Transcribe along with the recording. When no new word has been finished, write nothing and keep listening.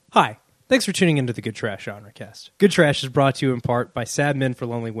Thanks for tuning into the Good Trash Genrecast. Good Trash is brought to you in part by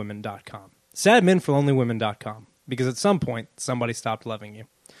SadMenForLonelyWomen.com. SadMenForLonelyWomen.com, because at some point, somebody stopped loving you.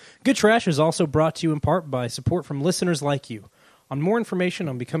 Good Trash is also brought to you in part by support from listeners like you. On more information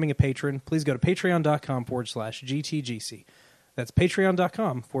on becoming a patron, please go to patreon.com/GTGC. That's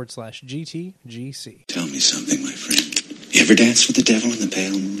patreon.com/GTGC. Tell me something, my friend. You ever danced with the devil in the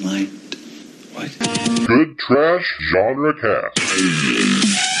pale moonlight? What? Good Trash Genrecast.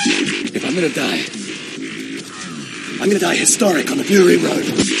 If I'm gonna die, I'm gonna die historic on the Fury Road.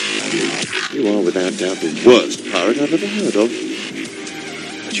 You are without doubt the worst pirate I've ever heard of.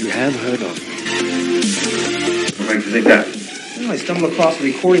 But you have heard of. What makes you think that? I stumbled across a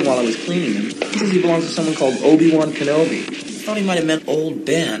recording while I was cleaning him. He says he belongs to someone called Obi-Wan Kenobi. I thought he might have meant Old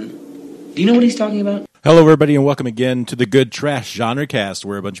Ben. Do you know what he's talking about? Hello, everybody, and welcome again to the Good Trash Genrecast,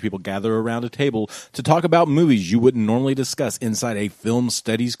 where a bunch of people gather around a table to talk about movies you wouldn't normally discuss inside a film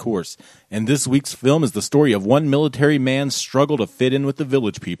studies course. And this week's film is the story of one military man's struggle to fit in with the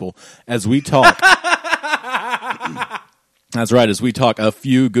village people as we talk. That's right, as we talk A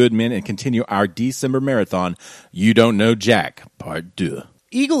Few Good Men and continue our December marathon, You Don't Know Jack, Part 2.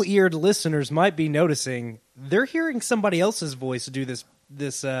 Eagle-eared listeners might be noticing they're hearing somebody else's voice do this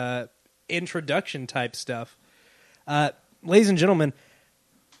introduction type stuff. Ladies and gentlemen,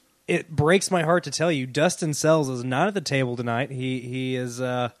 it breaks my heart to tell you, Dustin Sells is not at the table tonight. He is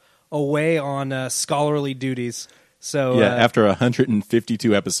away on scholarly duties. So yeah, after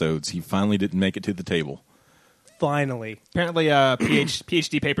 152 episodes, he finally didn't make it to the table. Finally. Apparently,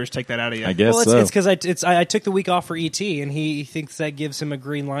 PhD papers take that out of you. I guess it's because I took the week off for ET, and he thinks that gives him a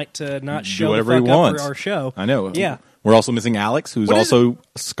green light to not show whatever the fuck he up wants for our show. I know. Yeah. We're also missing Alex, who's also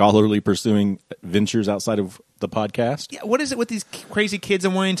scholarly pursuing ventures outside of the podcast. Yeah, what is it with these crazy kids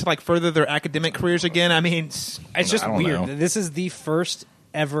and wanting to further their academic careers again? I mean, it's just don't weird. know. This is the first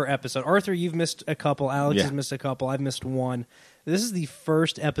ever episode. Arthur, you've missed a couple. Alex Yeah. has missed a couple. I've missed one. This is the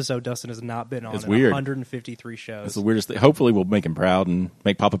first episode Dustin has not been on It's in weird. 153 shows. It's the weirdest thing. Hopefully, we'll make him proud and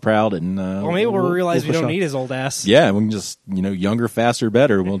make Papa proud. And Or maybe we'll realize we push don't on. need his old ass. Yeah, we can just, younger, faster,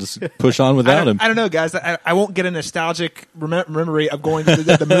 better. We'll just push on without him. I don't know, guys. I won't get a nostalgic memory of going to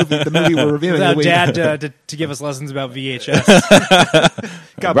the movie we're reviewing. Without We- Dad to give us lessons about VHS.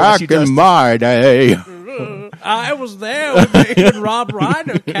 God bless you, Dustin. my day. I was there with me and Rob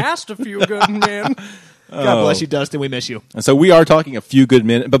Reiner cast A Few Good Men. God bless you, Dustin. We miss you. And so we are talking A Few Good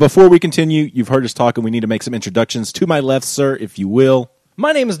Men. But before we continue, you've heard us talk, and we need to make some introductions. To my left, sir, if you will.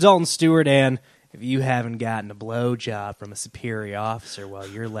 My name is Dalton Stewart, and if you haven't gotten a blowjob from a superior officer while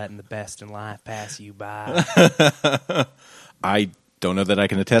you're letting the best in life pass you by, I don't know that I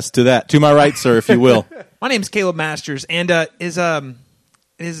can attest to that. To my right, sir, if you will. My name's Caleb Masters, and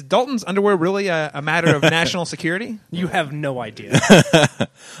is Dalton's underwear really a matter of national security? you have no idea.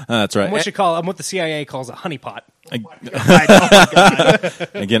 That's right. I'm what the CIA calls a honeypot.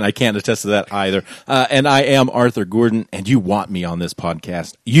 Again, I can't attest to that either. And I am Arthur Gordon, and you want me on this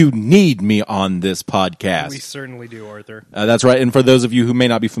podcast. You need me on this podcast. We certainly do, Arthur. That's right. And for those of you who may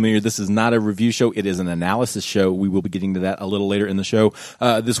not be familiar, this is not a review show. It is an analysis show. We will be getting to that a little later in the show.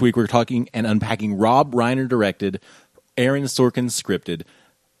 This week, we're talking and unpacking Rob Reiner directed, Aaron Sorkin scripted,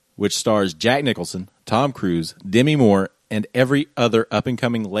 which stars Jack Nicholson, Tom Cruise, Demi Moore, and every other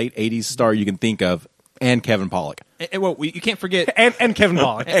up-and-coming late 80s star you can think of, and Kevin Pollak. Well, you can't forget And Kevin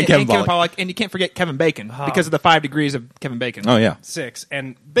Pollak. and Kevin Pollak, and you can't forget Kevin Bacon because of the 5 degrees of Kevin Bacon. Oh, yeah. 6.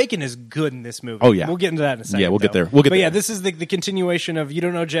 And Bacon is good in this movie. Oh, yeah. We'll get into that in a second. Yeah, we'll get though. there. We'll get but there. yeah, this is the continuation of You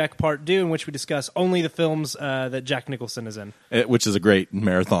Don't Know Jack Part 2, in which we discuss only the films that Jack Nicholson is in. Which is a great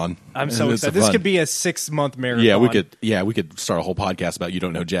marathon. I'm so It's excited. This fun. could be a 6-month marathon. Yeah, we could start a whole podcast about You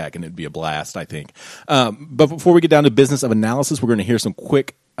Don't Know Jack, and it'd be a blast, I think. But before we get down to business of analysis, we're going to hear some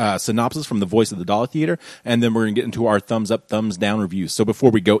quick synopsis from the voice of the Dollar Theater, and then we're going to get into our thumbs up, thumbs down reviews. So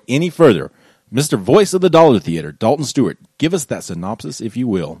before we go any further, Mr. Voice of the Dollar Theater, Dalton Stewart, give us that synopsis, if you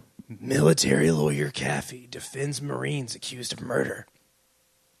will. Military lawyer Caffey defends Marines accused of murder.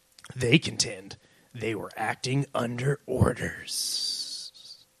 They contend they were acting under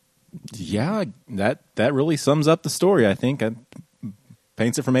orders. Yeah, that really sums up the story, I think.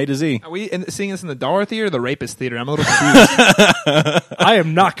 Paints it from A to Z. Are we seeing this in the Dollar Theater or the Rapist Theater? I'm a little confused. I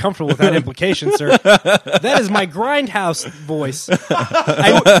am not comfortable with that implication, sir. That is my grindhouse voice.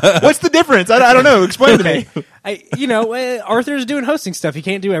 What's the difference? I don't know. Explain to me. Arthur's doing hosting stuff. He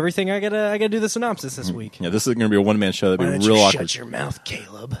can't do everything. I gotta do the synopsis this week. Yeah, this is going to be a one-man show. That'd Why be don't real you awkward. shut your mouth,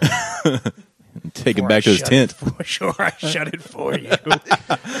 Caleb? Take him back to his tent. Sure, I shut it for you. All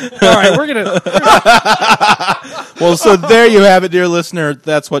right, we're gonna. Well, so there you have it, dear listener.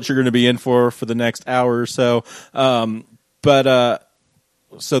 That's what you're going to be in for the next hour or so. But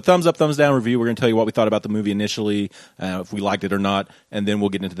So thumbs up, thumbs down review. We're going to tell you what we thought about the movie initially, if we liked it or not, and then we'll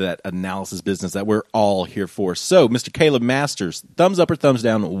get into that analysis business that we're all here for. So, Mr. Caleb Masters, thumbs up or thumbs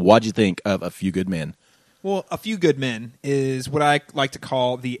down, what'd you think of A Few Good Men? Well, A Few Good Men is what I like to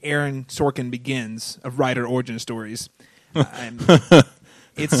call the Aaron Sorkin Begins of writer origin stories.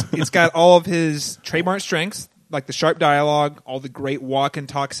 It's got all of his trademark strengths, like the sharp dialogue, all the great walk and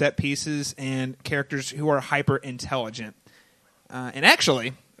talk set pieces, and characters who are hyper intelligent. And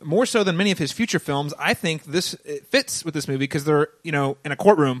actually, more so than many of his future films, I think it fits with this movie because they're in a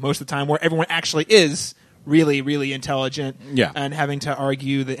courtroom most of the time where everyone actually is really, really intelligent, and having to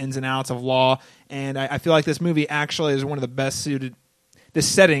argue the ins and outs of law. And I feel like this movie actually is one of the best suited. This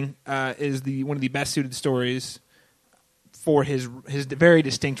setting is one of the best suited stories for his very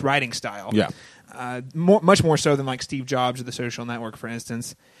distinct writing style. Yeah. Much more so than like Steve Jobs or The Social Network, for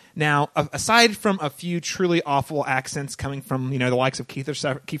instance. Now, aside from a few truly awful accents coming from the likes of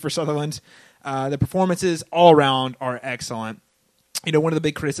Kiefer Sutherland, the performances all around are excellent. One of the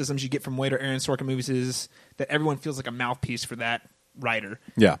big criticisms you get from later Aaron Sorkin movies is that everyone feels like a mouthpiece for that writer.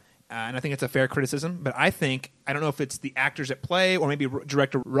 Yeah. And I think it's a fair criticism, but I don't know if it's the actors at play or maybe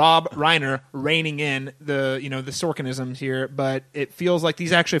director Rob Reiner reining in the Sorkinisms here, but it feels like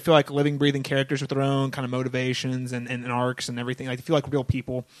these actually feel like living, breathing characters with their own kind of motivations and arcs and everything. Like, they feel like real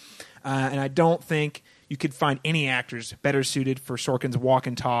people. And I don't think you could find any actors better suited for Sorkin's walk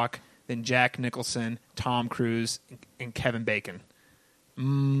and talk than Jack Nicholson, Tom Cruise, and Kevin Bacon.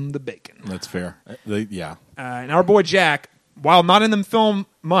 The bacon. That's fair. Yeah. And our boy Jack, while not in the film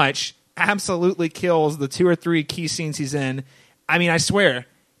much, absolutely kills the 2 or 3 key scenes he's in. I mean, I swear,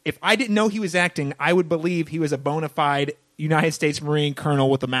 if I didn't know he was acting, I would believe he was a bona fide United States Marine colonel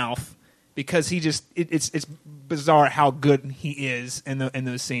with a mouth, because he just it's bizarre how good he is in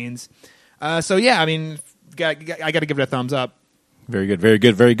those scenes. So yeah, I mean, I got to give it a thumbs up. Very good, very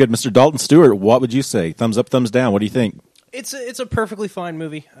good, very good. Mr. Dalton Stewart, what would you say? Thumbs up, thumbs down. What do you think? It's a perfectly fine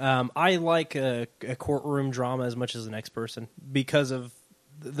movie. I like a courtroom drama as much as the next person because of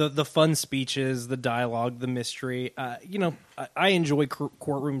the fun speeches, the dialogue, the mystery. I enjoy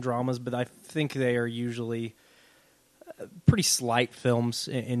courtroom dramas, but I think they are usually pretty slight films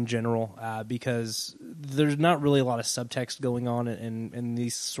in general because there's not really a lot of subtext going on in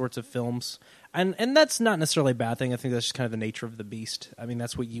these sorts of films. And that's not necessarily a bad thing. I think that's just kind of the nature of the beast. I mean,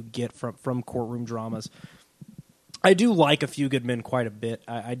 that's what you get from courtroom dramas. I do like A Few Good Men quite a bit.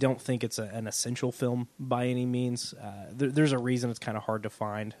 I don't think it's an essential film by any means. There's a reason it's kind of hard to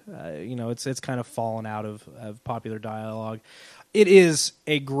find. It's kind of fallen out of popular dialogue. It is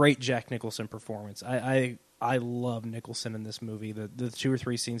a great Jack Nicholson performance. I love Nicholson in this movie. The 2 or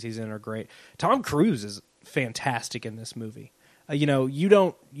 3 scenes he's in are great. Tom Cruise is fantastic in this movie.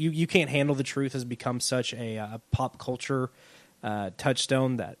 You can't handle the truth has become such a pop culture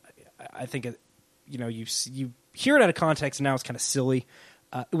touchstone that I think you hear it out of context, and now it's kind of silly.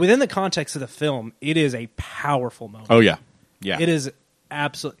 Within the context of the film, it is a powerful moment. Oh, yeah. Yeah. It is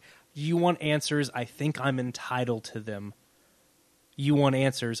absolutely... You want answers, I think I'm entitled to them. You want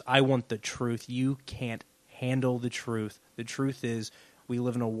answers, I want the truth. You can't handle the truth. The truth is, we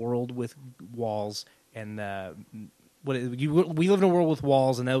live in a world with walls, and we live in a world with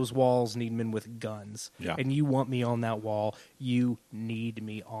walls, and those walls need men with guns. Yeah. And you want me on that wall. You need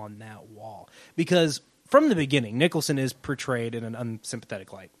me on that wall. Because from the beginning, Nicholson is portrayed in an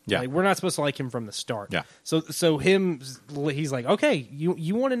unsympathetic light. Yeah. Like, we're not supposed to like him from the start. Yeah. So he's like, okay,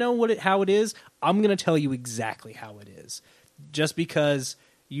 you want to know how it is? I'm going to tell you exactly how it is. Just because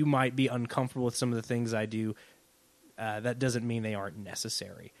you might be uncomfortable with some of the things I do, that doesn't mean they aren't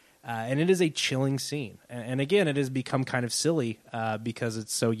necessary. And it is a chilling scene. And again, it has become kind of silly because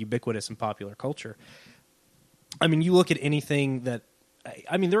it's so ubiquitous in popular culture. I mean, you look at anything that...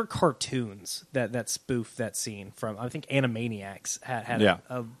 I mean, there are cartoons that spoof that scene from... I think Animaniacs had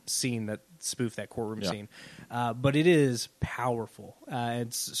a scene that spoofed that courtroom scene. But it is powerful.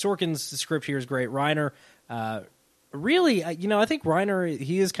 Sorkin's script here is great. Reiner... Really, I think Reiner,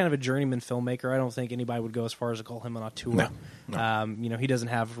 he is kind of a journeyman filmmaker. I don't think anybody would go as far as to call him an auteur. No. He doesn't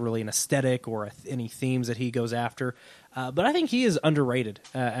have really an aesthetic or any themes that he goes after. But I think he is underrated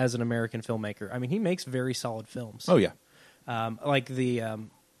as an American filmmaker. I mean, he makes very solid films. Oh, yeah. Like the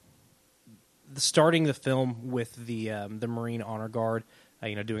starting the film with the Marine Honor Guard,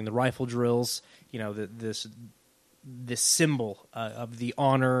 doing the rifle drills, this symbol of the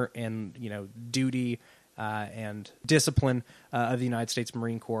honor and, duty and discipline of the United States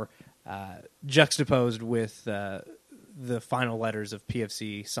Marine Corps, juxtaposed with the final letters of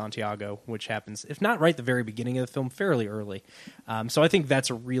PFC Santiago, which happens, if not right at the very beginning of the film, fairly early. So I think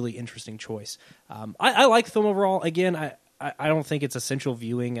that's a really interesting choice. I like the film overall. Again, I don't think it's essential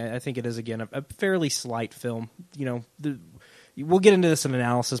viewing. I think it is, again, a fairly slight film. We'll get into this in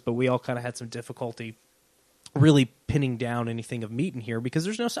analysis, but we all kind of had some difficulty really pinning down anything of meat in here because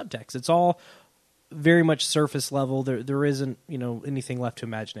there's no subtext. It's all very much surface level. There isn't, anything left to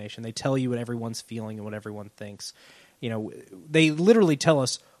imagination. They tell you what everyone's feeling and what everyone thinks. They literally tell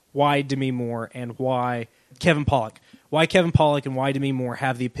us why Demi Moore and why Kevin Pollak and why Demi Moore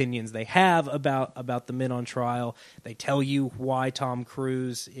have the opinions they have about the men on trial. They tell you why Tom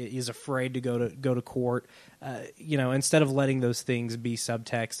Cruise is afraid to go to court. Instead of letting those things be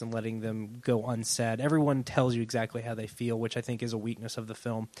subtext and letting them go unsaid, everyone tells you exactly how they feel, which I think is a weakness of the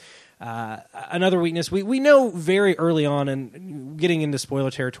film. Another weakness, we know very early on, and getting into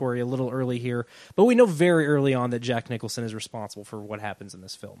spoiler territory a little early here, but we know very early on that Jack Nicholson is responsible for what happens in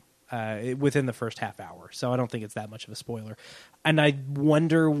this film within the first half hour. So I don't think it's that much of a spoiler. And I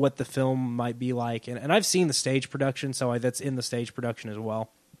wonder what the film might be like. And I've seen the stage production, so that's in the stage production as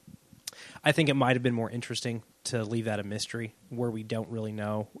well. I think it might have been more interesting to leave that a mystery where we don't really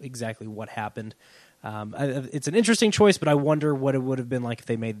know exactly what happened. It's an interesting choice, but I wonder what it would have been like if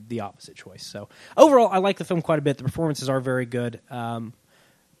they made the opposite choice. So overall, I like the film quite a bit. The performances are very good. And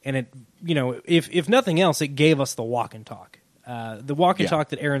it, if nothing else, it gave us the walk and talk. The walk and talk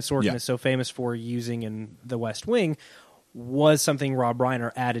that Aaron Sorkin is so famous for using in The West Wing was something Rob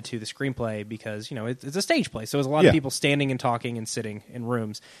Reiner added to the screenplay because, it's a stage play. So there's a lot of people standing and talking and sitting in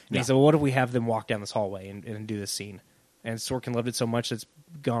rooms. And he said, well, what if we have them walk down this hallway and do this scene? And Sorkin loved it so much it's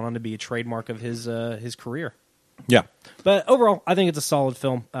gone on to be a trademark of his career. Yeah. But overall, I think it's a solid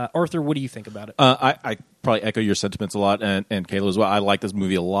film. Arthur, what do you think about it? I probably echo your sentiments a lot, and Kayla as well. I like this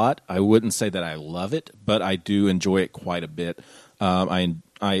movie a lot. I wouldn't say that I love it, but I do enjoy it quite a bit. I'm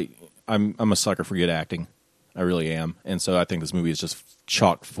a sucker for good acting. I really am. And so I think this movie is just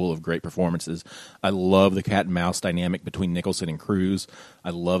chock full of great performances. I love the cat and mouse dynamic between Nicholson and Cruise.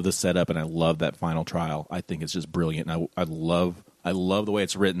 I love the setup, and I love that final trial. I think it's just brilliant. And I love the way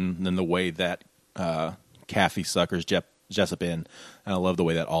it's written and the way that Kathy suckers Jessup in, and I love the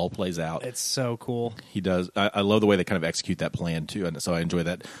way that all plays out. It's so cool. He does. I love the way they kind of execute that plan, too, and so I enjoy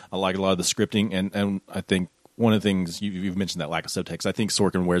that. I like a lot of the scripting, and I think one of the things you've mentioned, that lack of subtext. I think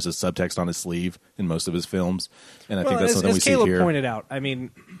Sorkin wears his subtext on his sleeve in most of his films, and I think that's something we see Caleb here. Pointed out, I mean,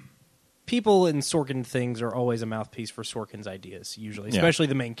 people in Sorkin things are always a mouthpiece for Sorkin's ideas, usually, especially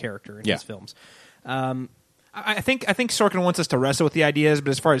the main character in his films. I think Sorkin wants us to wrestle with the ideas, but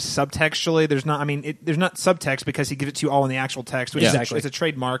as far as subtextually, there's not. I mean, there's not subtext because he gives it to you all in the actual text, which is it's a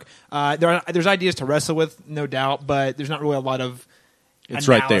trademark. There's ideas to wrestle with, no doubt, but there's not really a lot of. It's analysis.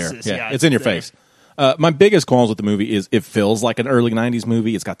 right there. Yeah, it's in your face. My biggest qualms with the movie is it feels like an early 90s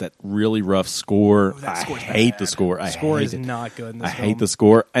movie. It's got that really rough score. I hate the score. The score is not good in this film. I hate the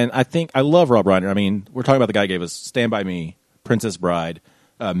score. And I love Rob Reiner. I mean, we're talking about the guy who gave us Stand By Me, Princess Bride,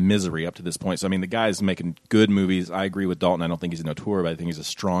 Misery up to this point. So, I mean, the guy's making good movies. I agree with Dalton. I don't think he's an auteur, but I think he's a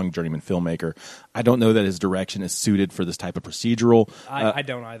strong journeyman filmmaker. I don't know that his direction is suited for this type of procedural. I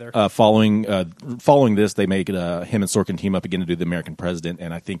don't either. Following this, they make him and Sorkin team up again to do The American President,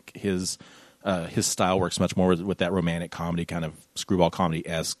 and I think his style works much more with that romantic comedy, kind of screwball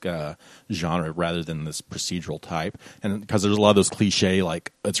comedy-esque genre rather than this procedural type. And because there's a lot of those cliche,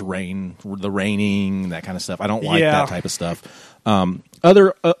 like the raining, that kind of stuff. I don't like that type of stuff.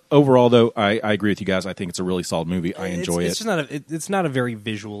 Overall, though, I agree with you guys. I think it's a really solid movie. I enjoy it. It's not a very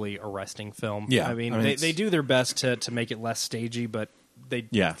visually arresting film. Yeah, I mean they do their best to make it less stagey, but they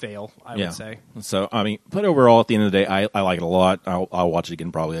fail, I would say. So, I mean, but overall, at the end of the day, I like it a lot. I'll watch it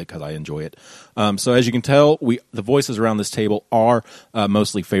again probably because I enjoy it. So, as you can tell, the voices around this table are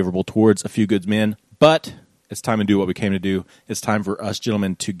mostly favorable towards A Few Good Men, but it's time to do what we came to do. It's time for us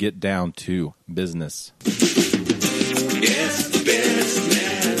gentlemen to get down to business. It's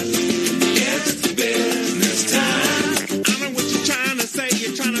business time. I know what you're trying to say.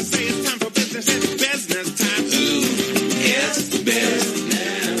 You're trying to say it's time for business. It's business time. Ooh, it's business.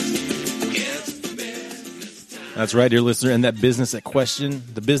 That's right, dear listener. And that business at question,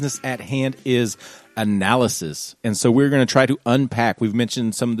 the business at hand is analysis. And so we're going to try to unpack. We've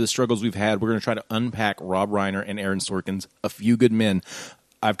mentioned some of the struggles we've had. We're going to try to unpack Rob Reiner and Aaron Sorkin's A Few Good Men.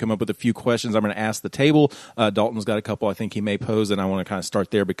 I've come up with a few questions I'm going to ask the table. Dalton's got a couple I think he may pose, and I want to kind of start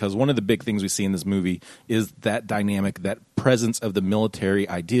there because one of the big things we see in this movie is that dynamic, that presence of the military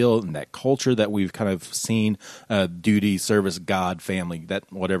ideal and that culture that we've kind of seen, duty, service, God, family,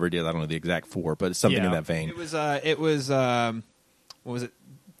 that whatever it is. I don't know the exact four, but it's something in that vein. It was what was it?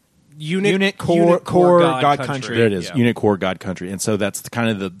 Unit Core God Country. There it is. Yeah. Unit Core God Country. And so that's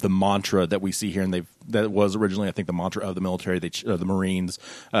kind of the mantra that we see here, and they've that was originally, I think, the mantra of the military. The Marines.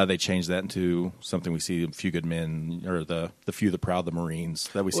 They changed that into something we see: "A few good men," or the few, the proud, the Marines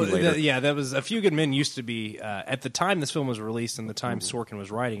that we see later. That was "A Few Good Men" used to be at the time this film was released and the time Sorkin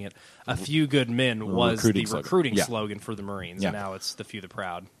was writing it. "A Few Good Men" was Recruiting the slogan. recruiting Yeah. slogan for the Marines, Yeah. and now it's "The Few, the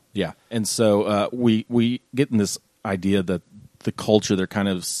Proud." Yeah, and so we get in this idea that the culture, they're kind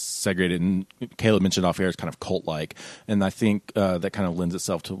of segregated, and Caleb mentioned off air, is kind of cult-like, and I think that kind of lends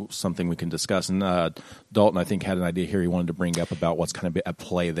itself to something we can discuss. And Dalton, I think, had an idea here he wanted to bring up about what's kind of at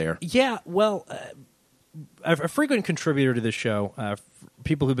play there. Yeah, well, a frequent contributor to this show,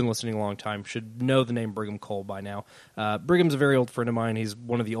 people who've been listening a long time should know the name Brigham Cole by now. Brigham's a very old friend of mine. He's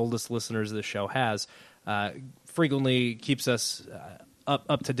one of the oldest listeners this show has. Frequently keeps us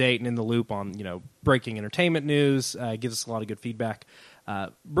up to date and in the loop on breaking entertainment news. Gives us a lot of good feedback.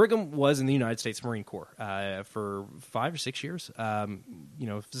 Brigham was in the United States Marine Corps for 5 or 6 years.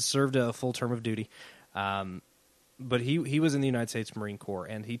 Served a full term of duty. But he was in the United States Marine Corps,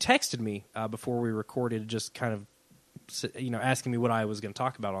 and he texted me before we recorded, just kind of asking me what I was going to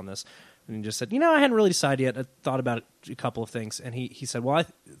talk about on this, and he just said, I hadn't really decided yet. I thought about a couple of things, and he said, well,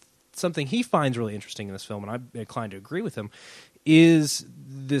 something he finds really interesting in this film, and I'm inclined to agree with him, is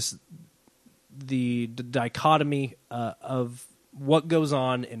the dichotomy of what goes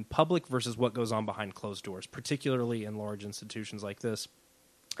on in public versus what goes on behind closed doors, particularly in large institutions like this,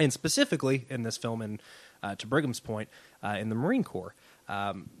 and specifically in this film, and to Brigham's point, in the Marine Corps.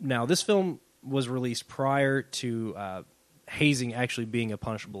 Now, this film was released prior to hazing actually being a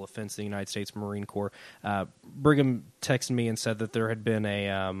punishable offense in the United States Marine Corps. Brigham texted me and said that there had been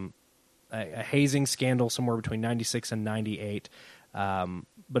a hazing scandal somewhere between 96 and 98,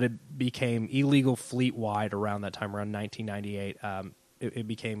 but it became illegal fleet-wide around that time, around 1998. It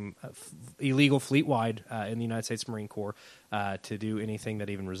became illegal fleet-wide in the United States Marine Corps to do anything that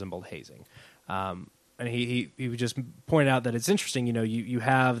even resembled hazing. And he just pointed out that it's interesting, you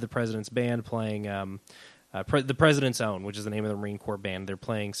have the President's Band playing the President's Own, which is the name of the Marine Corps band. They're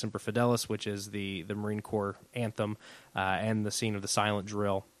playing Semper Fidelis, which is the Marine Corps anthem, and the scene of the silent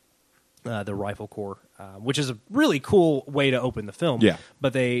drill. The Rifle Corps, which is a really cool way to open the film. Yeah.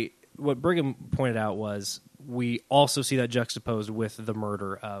 But what Brigham pointed out was we also see that juxtaposed with the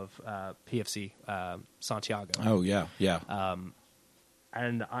murder of PFC Santiago. Oh yeah, yeah.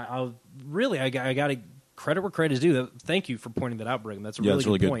 And I got to credit where credit is due. Thank you for pointing that out, Brigham. That's a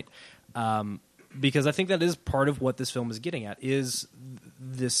really good point. Because I think that is part of what this film is getting at, is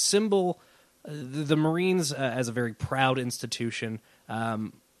this symbol, the Marines as a very proud institution,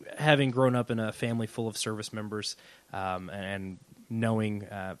 having grown up in a family full of service members, and knowing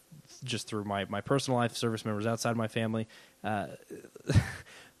just through my personal life, service members outside my family,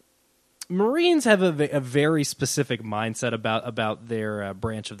 Marines have a very specific mindset about their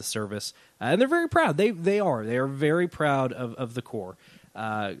branch of the service, and they're very proud. They are very proud of the Corps.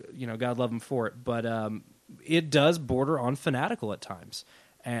 God love them for it, but it does border on fanatical at times.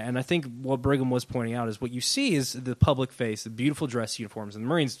 And I think what Brigham was pointing out is what you see is the public face, the beautiful dress uniforms, and the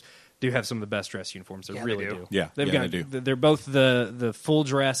Marines do have some of the best dress uniforms. They really do. Yeah, they do. They're both the full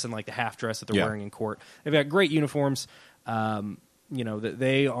dress and like the half dress that they're wearing in court. They've got great uniforms.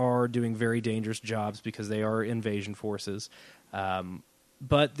 They are doing very dangerous jobs because they are invasion forces,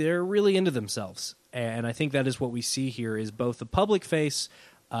 but they're really into themselves. And I think that is what we see here is both the public face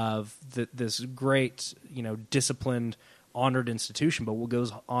of this great, disciplined, honored institution, but what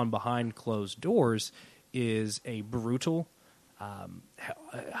goes on behind closed doors is a brutal,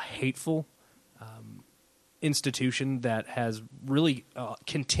 hateful institution that has really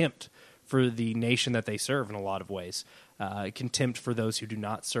contempt for the nation that they serve in a lot of ways. Contempt for those who do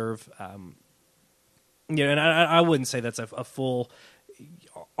not serve. And I wouldn't say that's a full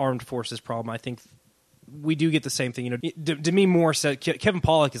armed forces problem. I think we do get the same thing. Demi Moore said, Kevin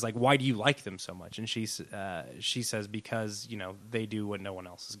Pollak is like, why do you like them so much? And she says, because, they do what no one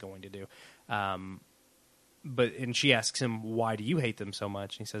else is going to do. And she asks him, why do you hate them so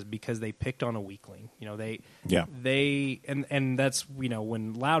much? And he says, because they picked on a weakling. And that's,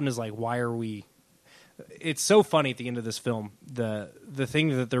 when Loudon is like, why are we, it's so funny at the end of this film, the thing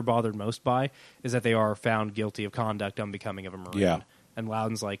that they're bothered most by is that they are found guilty of conduct unbecoming of a Marine. Yeah. And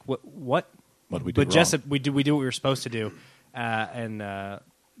Loudon's like, what? What did we do But wrong? Jessup, we do what we were supposed to do. And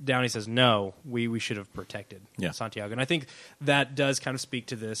Downey says, no, we should have protected Santiago. And I think that does kind of speak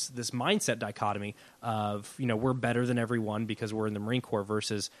to this mindset dichotomy of, we're better than everyone because we're in the Marine Corps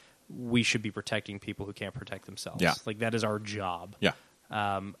versus we should be protecting people who can't protect themselves. Yeah. Like, that is our job. Yeah.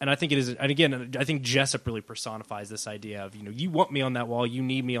 And I think it is, and again, I think Jessup really personifies this idea of, you want me on that wall, you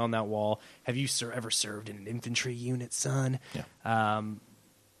need me on that wall. Have you ever served in an infantry unit, son? Yeah.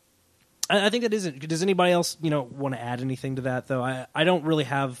 I think that isn't. Does anybody else, want to add anything to that? Though I don't really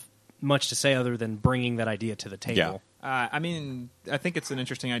have much to say other than bringing that idea to the table. I think it's an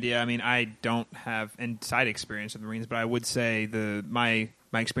interesting idea. I mean, I don't have inside experience with the Marines, but I would say my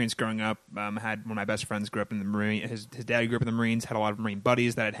experience growing up, had one of my best friends grew up in the Marine. His dad grew up in the Marines, had a lot of Marine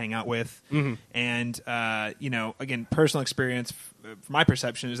buddies that I'd hang out with, and again, personal experience. My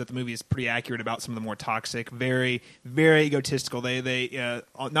perception is that the movie is pretty accurate about some of the more toxic, very, very egotistical. They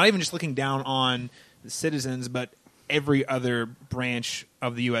not even just looking down on the citizens, but every other branch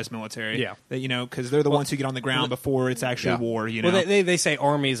of the U.S. military. Yeah. Because they're the ones who get on the ground before it's actually war. Well, they say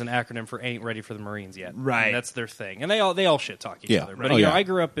Army is an acronym for ain't ready for the Marines yet. Right. I mean, that's their thing, and they all shit talk each other. But I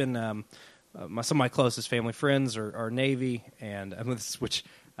grew up in some of my closest family friends are Navy, and which.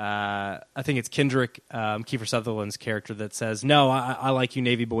 I think it's Kendrick, Kiefer Sutherland's character, that says, "No, I like you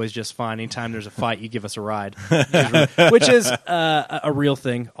Navy boys just fine. Anytime there's a fight, you give us a ride," which is a real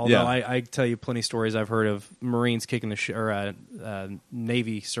thing. Although I tell you plenty of stories I've heard of Marines kicking the or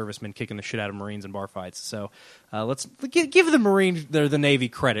Navy servicemen kicking the shit out of Marines in bar fights. So let's give the Marine the Navy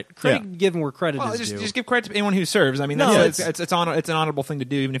credit. Give them where credit is due. Just give credit to anyone who serves. I mean, it's an honorable thing to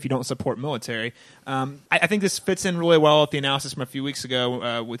do, even if you don't support military. I think this fits in really well with the analysis from a few weeks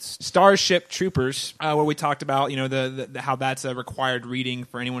ago with Starship Troopers, where we talked about how that's a required reading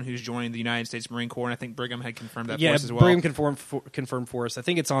for anyone who's joining the United States Marine Corps, and I think Brigham had confirmed that for us as well. Brigham confirmed for us. I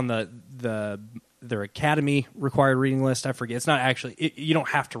think it's on their Academy required reading list. I forget. It's not actually. You don't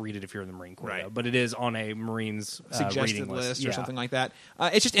have to read it if you're in the Marine Corps, right? Though, but it is on a Marines suggested reading list or something like that.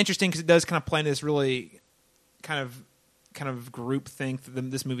 It's just interesting because it does kind of play into this really kind of group think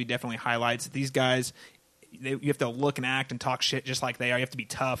that this movie definitely highlights. These guys, you have to look and act and talk shit just like they are. You have to be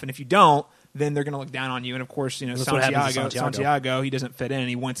tough, and if you don't, then they're going to look down on you. And of course, Santiago, he doesn't fit in.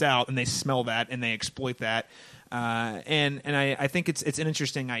 He wants out, and they smell that and they exploit that. And I think it's an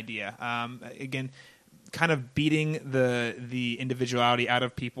interesting idea. Again, kind of beating the individuality out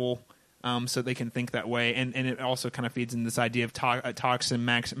of people. So they can think that way, and it also kind of feeds in this idea of toxic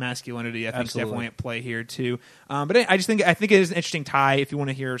masculinity. I think is definitely at play here too. But I think it is an interesting tie. If you want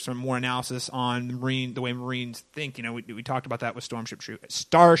to hear some more analysis on the way Marines think, we talked about that with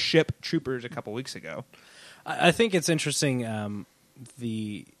Starship Troopers a couple weeks ago. I think it's interesting.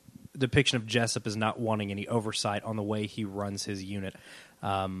 The depiction of Jessup as not wanting any oversight on the way he runs his unit.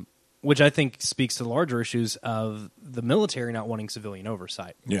 Which I think speaks to the larger issues of the military not wanting civilian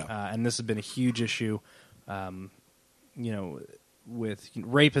oversight. Yeah. And this has been a huge issue. With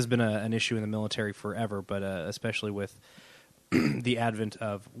rape has been an issue in the military forever, but especially with the advent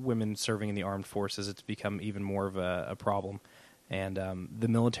of women serving in the armed forces, it's become even more of a problem. And the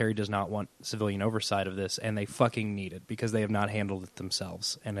military does not want civilian oversight of this, and they fucking need it because they have not handled it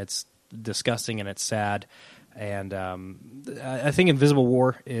themselves. And it's disgusting and it's sad. And I think Invisible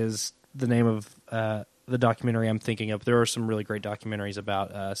War is the name of the documentary I'm thinking of. There are some really great documentaries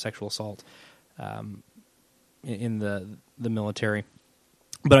about sexual assault in the military.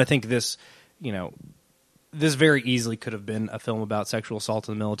 But I think this very easily could have been a film about sexual assault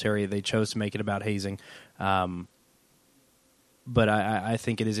in the military. They chose to make it about hazing. But I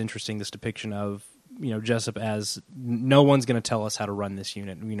think it is interesting, this depiction of Jessup as no one's going to tell us how to run this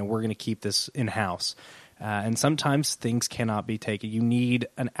unit. We're going to keep this in-house. And sometimes things cannot be taken. You need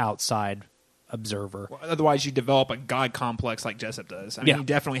an outside observer. Well, otherwise, you develop a god complex like Jessup does. I mean, he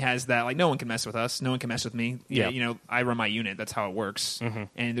definitely has that. Like, no one can mess with us. No one can mess with me. Yeah. I run my unit. That's how it works. Mm-hmm.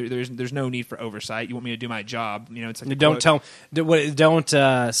 And there's no need for oversight. You want me to do my job. It's like don't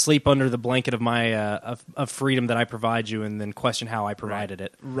sleep under the blanket of my of freedom that I provide you, and then question how I provided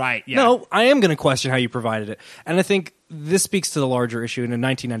it. Right. Yeah. No, I am going to question how you provided it, and I think this speaks to the larger issue. And in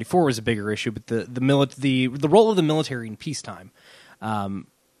 1994 was a bigger issue, but the role of the military in peacetime.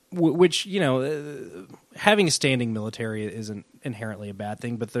 Which, having a standing military isn't inherently a bad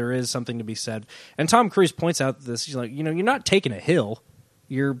thing, but there is something to be said. And Tom Cruise points out this. He's like, you're not taking a hill.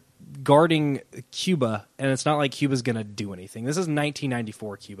 You're guarding Cuba, and it's not like Cuba's going to do anything. This is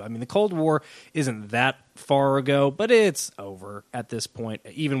 1994 Cuba. I mean, the Cold War isn't that far ago, but it's over at this point,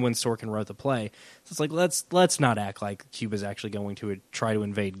 even when Sorkin wrote the play. So it's like, let's not act like Cuba's actually going to try to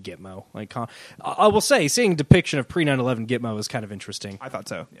invade Gitmo. Like, I will say, seeing depiction of pre-9/11 Gitmo is kind of interesting. I thought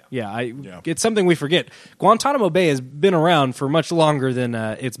so. Yeah. It's something we forget. Guantanamo Bay has been around for much longer than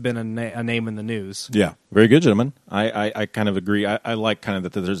it's been a name in the news. Yeah, very good, gentlemen. I kind of agree. I like kind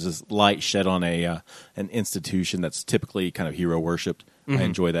of that there's this light shed on an institution that's typically kind of hero worshipped. I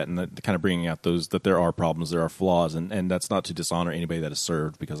enjoy that, and the kind of bringing out those that there are problems, there are flaws, and that's not to dishonor anybody that is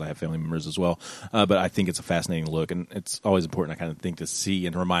served, because I have family members as well. But I think it's a fascinating look, and it's always important, I kind of think, to see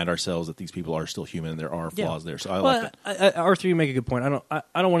and remind ourselves that these people are still human and there are flaws there. So I like that. Arthur, you make a good point.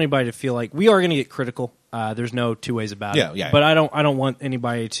 I don't want anybody to feel like we are going to get critical. There's no two ways about it. Yeah. But I don't want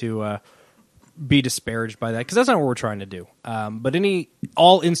anybody to be disparaged by that, because that's not what we're trying to do. But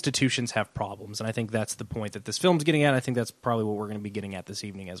all institutions have problems, and I think that's the point that this film's getting at. I think that's probably what we're going to be getting at this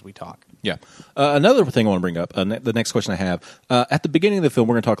evening as we talk. Yeah. Another thing I want to bring up, the next question I have, at the beginning of the film,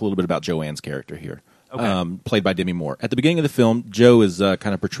 we're going to talk a little bit about Joanne's character here. Okay. Played by Demi Moore. At the beginning of the film, Jo is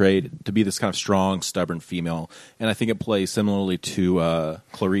kind of portrayed to be this kind of strong, stubborn female, and I think it plays similarly to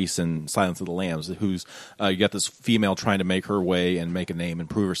Clarice in Silence of the Lambs, who's you got this female trying to make her way and make a name and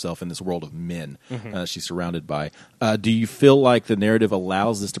prove herself in this world of men she's surrounded by. Do you feel like the narrative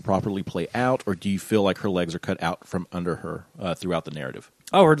allows this to properly play out, or do you feel like her legs are cut out from under her throughout the narrative?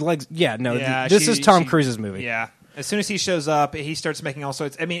 Oh, her legs. Yeah, no. This is Tom Cruise's movie. Yeah. As soon as he shows up, he starts making all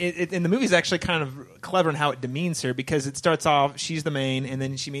sorts. I mean, and the movie's actually kind of clever in how it demeans her, because it starts off she's the main, and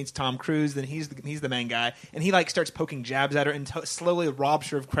then she meets Tom Cruise, then he's the main guy, and he like starts poking jabs at her and slowly robs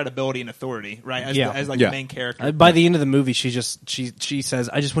her of credibility and authority, right? As the main character. By the end of the movie, she says,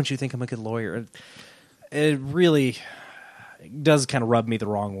 "I just want you to think I'm a good lawyer." It really does kind of rub me the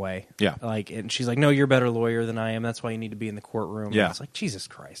wrong way. Yeah. And she's like, "No, you're a better lawyer than I am. That's why you need to be in the courtroom." Yeah. And it's like, Jesus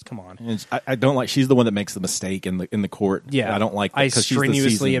Christ, come on. And I don't like. She's the one that makes the mistake in the court. Yeah, I don't like. I She's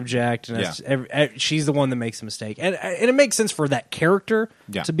strenuously object. And she's the one that makes the mistake, and it makes sense for that character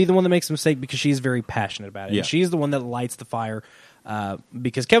to be the one that makes the mistake, because she's very passionate about it. Yeah. And she's the one that lights the fire.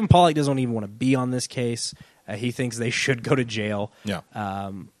 Because Kevin Pollak doesn't even want to be on this case. He thinks they should go to jail. Yeah.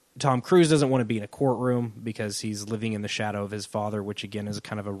 Tom Cruise doesn't want to be in a courtroom because he's living in the shadow of his father, which again is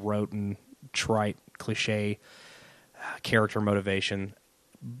kind of a rote and trite cliche character motivation.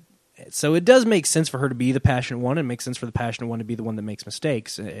 So it does make sense for her to be the passionate one, and it makes sense for the passionate one to be the one that makes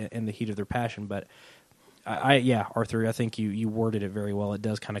mistakes in the heat of their passion. But Arthur, I think you worded it very well. It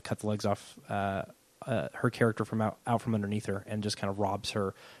does kind of cut the legs off her character from out from underneath her, and just kind of robs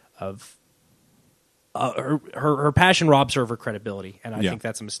her of her passion, robs her of her credibility, and I think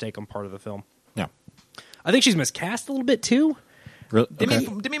that's a mistake on part of the film. Yeah, I think she's miscast a little bit too. Really?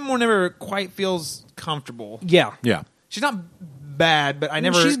 Demi Moore never quite feels comfortable. Yeah, She's not bad, but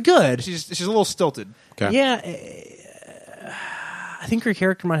she's good. She's a little stilted. Okay. Yeah, I think her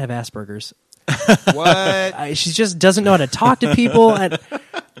character might have Asperger's. What? She just doesn't know how to talk to people. And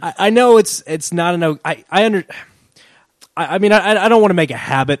I know it's not I mean, I don't want to make a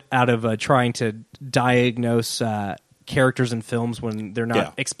habit out of trying to diagnose characters in films when they're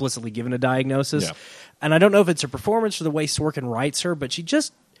not explicitly given a diagnosis. Yeah. And I don't know if it's her performance or the way Sorkin writes her, but she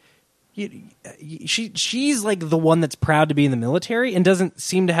just she's like the one that's proud to be in the military and doesn't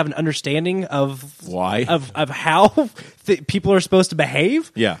seem to have an understanding of why of how people are supposed to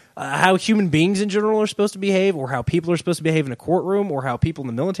behave. Yeah, how human beings in general are supposed to behave, or how people are supposed to behave in a courtroom, or how people in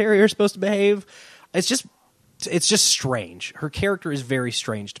the military are supposed to behave. It's just strange. Her character is very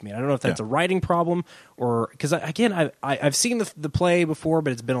strange to me. I don't know if that's a writing problem, or because again, I've seen the play before,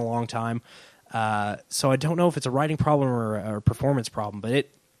 but it's been a long time, so I don't know if it's a writing problem or a performance problem. But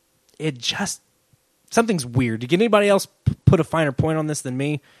it just, something's weird. Did anybody else put a finer point on this than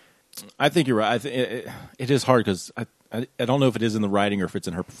me? I think you're right. It is hard because I don't know if it is in the writing or if it's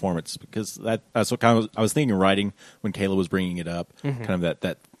in her performance, because that's what kind of I was thinking writing when Kayla was bringing it up, kind of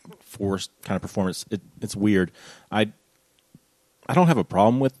that forced kind of performance. It's weird. I don't have a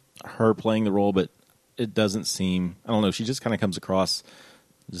problem with her playing the role, but it doesn't seem, I don't know, she just kind of comes across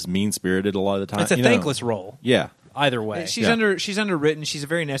just mean-spirited a lot of the time. It's a thankless role. Yeah. Either way. She's underwritten. She's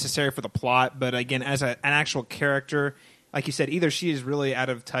very necessary for the plot, but again, as an actual character, like you said, either she is really out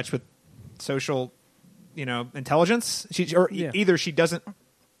of touch with social, intelligence, either she doesn't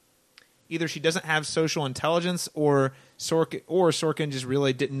have social intelligence, or Sorkin just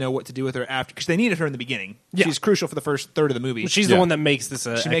really didn't know what to do with her after, because they needed her in the beginning. Yeah. She's crucial for the first third of the movie. Well, she's the one that makes this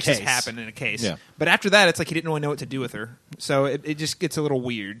she makes this happen in a case. Yeah. But after that, it's like he didn't really know what to do with her. So it just gets a little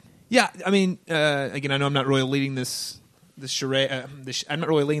weird. Yeah, I mean, again, I know I'm not really leading this charade. I'm not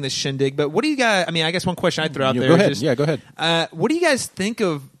really leading this shindig. But what do you guys? I mean, I guess one question I'd throw out there. Go ahead. Is Go ahead. What do you guys think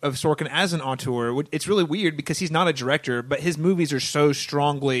of Sorkin as an auteur? It's really weird because he's not a director, but his movies are so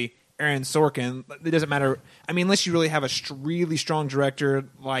strongly Aaron Sorkin. It doesn't matter. I mean, unless you really have a really strong director,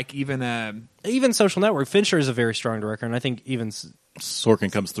 like even Social Network. Fincher is a very strong director, and I think even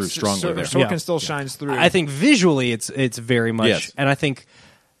Sorkin comes through strongly there. Sorkin still shines through. I think visually it's very much, and I think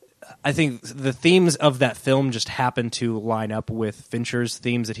I think the themes of that film just happen to line up with Fincher's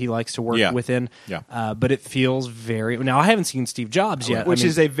themes that he likes to work Yeah. within. Yeah. But it feels very. Now I haven't seen Steve Jobs yet, which I mean,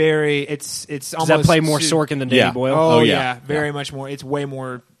 is a very it's does almost that play more su- Sorkin than Danny Yeah. Boyle? Oh, Oh, yeah, yeah. very much more. It's way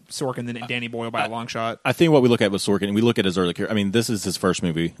more Sorkin than Danny Boyle by a long shot. I think what we look at with Sorkin, we look at his early career. I mean, this is his first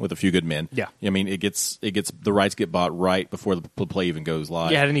movie with A Few Good Men. Yeah. I mean, it gets the rights get bought right before the play even goes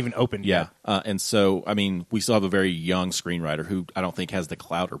live. Yeah, it hadn't even opened Yeah, yet. and so I mean, we still have a very young screenwriter who I don't think has the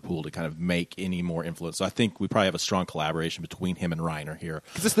clout or pool to kind of make any more influence. So I think we probably have a strong collaboration between him and Reiner here.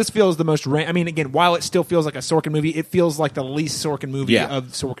 'Cause this feels the most. I mean, again, while it still feels like a Sorkin movie, it feels like the least Sorkin movie Yeah.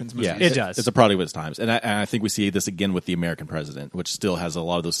 of Sorkin's movies. It does. It's a product of its times, and I think we see this again with The American President, which still has a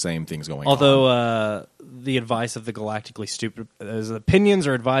lot of those same things going on. Although the advice of the galactically stupid, opinions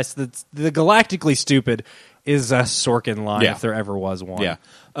or advice that's the galactically stupid is a Sorkin line Yeah. if there ever was one. Yeah,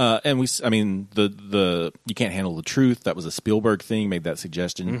 and I mean, the you can't handle the truth. That was a Spielberg thing. Made that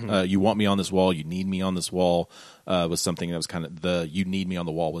suggestion. Mm-hmm. You want me on this wall. You need me on this wall. Was something that was kind of the you need me on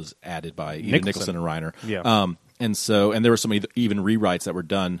the wall was added by Ian Nicholson and Reiner. Yeah. And there were some even rewrites that were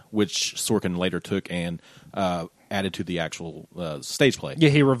done, which Sorkin later took and added to the actual stage play. Yeah,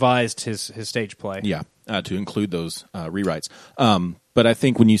 he revised his stage play. Yeah, to include those rewrites. But I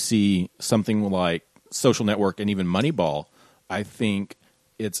think when you see something like Social Network and even Moneyball, I think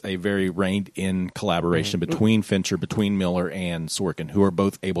it's a very reined-in collaboration between Fincher, between Miller, and Sorkin, who are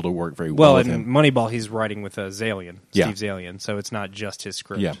both able to work very well Well, with in him. Moneyball, he's writing with Zalian, Yeah. Steve Zalian, so it's not just his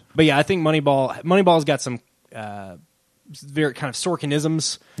script. Yeah. But yeah, I think Moneyball's got some very kind of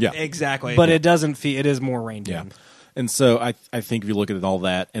Sorkinisms, Yeah, Exactly. but it doesn't feel. It is more reined yeah. in. And so I think if you look at all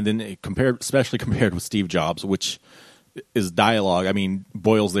that, and then especially compared with Steve Jobs, which is dialogue. I mean,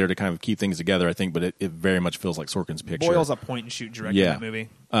 Boyle's there to kind of keep things together, I think, but it very much feels like Sorkin's picture. Boyle's a point and shoot director in that movie.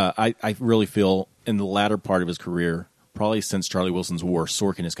 I really feel in the latter part of his career, probably since Charlie Wilson's War,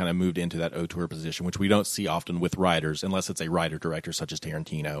 Sorkin has kind of moved into that auteur position, which we don't see often with writers, unless it's a writer-director such as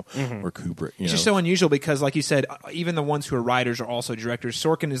Tarantino or Kubrick. It's just so unusual because, like you said, even the ones who are writers are also directors.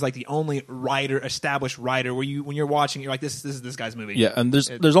 Sorkin is like the only established writer, where when you're watching, you're like, this is this guy's movie. Yeah, and there's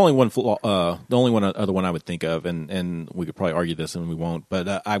only one flaw. The only other one I would think of, and we could probably argue this, and we won't.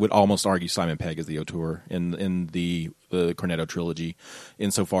 But I would almost argue Simon Pegg is the auteur in the Cornetto trilogy,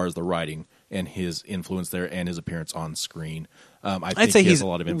 insofar as the writing and his influence there and his appearance on screen. I think he has a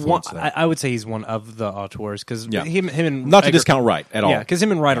lot of influence. One, there. I would say he's one of the auteurs because Yeah. him and Not to Edgar- discount Wright at all. Yeah, because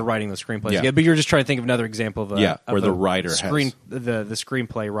him and Wright are writing the screenplays. Yeah. Yeah, but you're just trying to think of another example of Yeah, where of the a writer has- the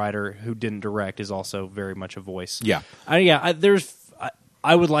screenplay writer who didn't direct is also very much a voice. Yeah.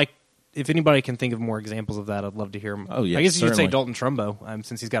 I would like. If anybody can think of more examples of that, I'd love to hear them. Oh, yeah, I guess you could say certainly. Dalton Trumbo,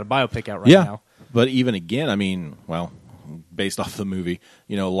 since he's got a biopic out right yeah, now. but even again, I mean, well, based off the movie,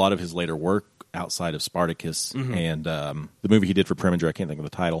 a lot of his later work outside of Spartacus Mm-hmm. and the movie he did for Preminger, I can't think of the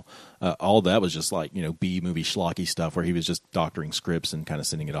title. All that was just like B movie schlocky stuff where he was just doctoring scripts and kind of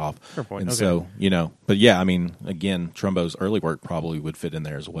sending it off. Fair point. And Okay. so but yeah, I mean, again, Trumbo's early work probably would fit in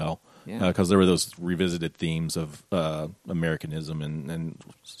there as well. Yeah. Because there were those revisited themes of Americanism and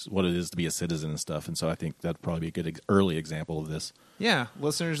what it is to be a citizen and stuff, and so I think that'd probably be a good early example of this. Yeah,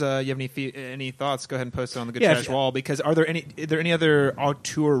 listeners, you have any thoughts? Go ahead and post it on the Good Yeah, Trash Wall. Because are there any other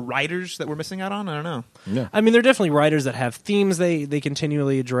auteur writers that we're missing out on? I don't know. Yeah, I mean, there are definitely writers that have themes they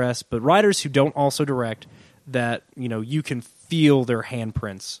continually address, but writers who don't also direct that, you can feel their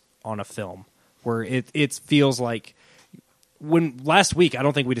handprints on a film, where it feels like last week, I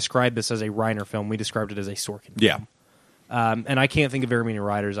don't think we described this as a Reiner film. We described it as a Sorkin yeah. film. And I can't think of very many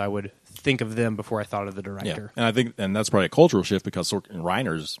writers I would think of them before I thought of the director. And I think, and that's probably a cultural shift because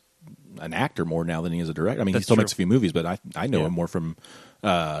Reiner's an actor more now than he is a director. I mean, That's he still true. makes a few movies, but I know Yeah. him more from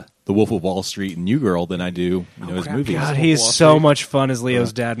The Wolf of Wall Street and New Girl than I do his crap, movies. yeah. God, Wolf he's of Wall so Street. much fun as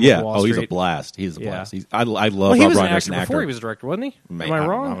Leo's dad in Yeah, Wall he's Street. a blast. He's a Yeah. blast. I love Well, he Rob was an Reiner as actor an actor. before he was a director, wasn't he? May- Am I I don't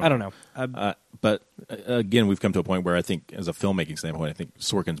wrong? know. I don't know. But again, we've come to a point where I think, as a filmmaking standpoint, I think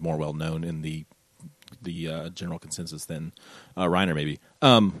Sorkin's more well known in the general consensus than Reiner, maybe.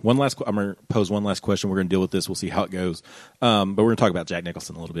 I'm going to pose one last question. We're going to deal with this. We'll see how it goes. But we're going to talk about Jack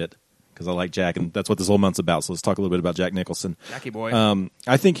Nicholson a little bit because I like Jack, and that's what this whole month's about. So let's talk a little bit about Jack Nicholson. Jackie boy.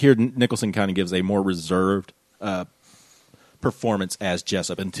 I think here Nicholson kind of gives a more reserved performance as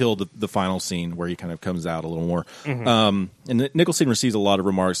Jessup until the final scene where he kind of comes out a little more. And Nicholson receives a lot of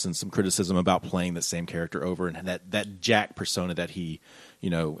remarks and some criticism about playing the same character over, and that Jack persona that he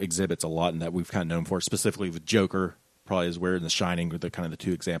exhibits a lot, and that we've kind of known for, specifically with Joker. Probably is where in The Shining were the kind of the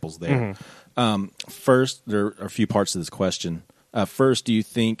two examples there. First, there are a few parts to this question. First, do you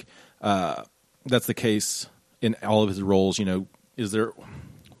think that's the case in all of his roles?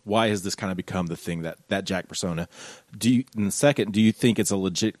 why has this kind of become the thing that Jack persona? And the second, do you think it's a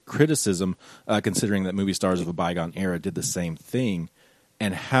legit criticism, considering that movie stars of a bygone era did the same thing?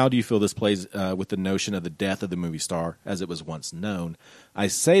 And how do you feel this plays with the notion of the death of the movie star as it was once known? I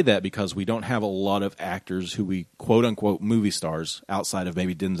say that because we don't have a lot of actors who we quote-unquote movie stars outside of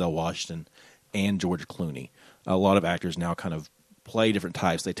maybe Denzel Washington and George Clooney. A lot of actors now kind of play different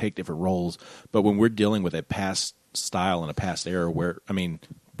types. They take different roles. But when we're dealing with a past style and a past era where, I mean,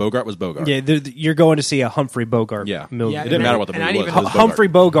 Bogart was Bogart. Yeah, you're going to see a Humphrey Bogart movie. Yeah, It didn't matter what the movie was. It was Humphrey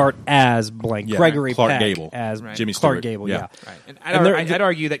Bogart as blank. Yeah, Gregory Clark Peck Gable. as Jimmy Clark Stewart. Gable, Yeah. yeah. Right. And And I'd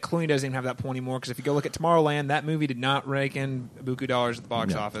argue that Clooney doesn't even have that point anymore, because if you go look at Tomorrowland, that movie did not rake in buku dollars at the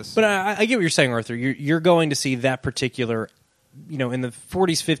box office. But I get what you're saying, Arthur. You're going to see that particular, in the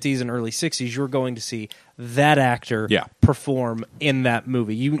 40s, 50s, and early 60s, you're going to see that actor perform in that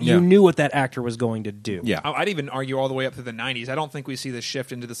movie. You knew what that actor was going to do. Yeah. I'd even argue all the way up to the 90s. I don't think we see the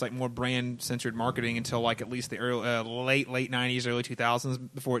shift into this like more brand-centered marketing until like at least the late 90s, early 2000s,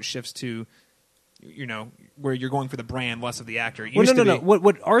 before it shifts to, where you're going for the brand, less of the actor. It Well, used to no. be-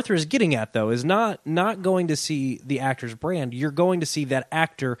 What Arthur is getting at, though, is not going to see the actor's brand. You're going to see that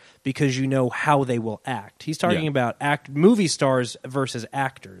actor because you know how they will act. He's talking about movie stars versus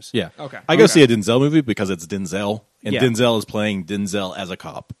actors. Yeah. Okay. I go Okay. see a Denzel movie because it's Denzel, and Yeah. Denzel is playing Denzel as a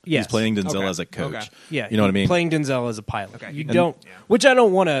cop. Yes. He's playing Denzel Okay. as a coach. Okay. Yeah, You know what I mean? Playing Denzel as a pilot. Okay. You And- don't, Yeah. which I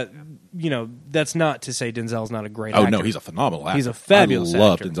don't want to. That's not to say Denzel's not a great Oh actor. no, he's a phenomenal actor. He's a fabulous I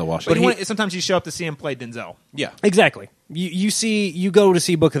love actor. Denzel But Washington. sometimes you show up to see him play Denzel. Yeah. Exactly. You go to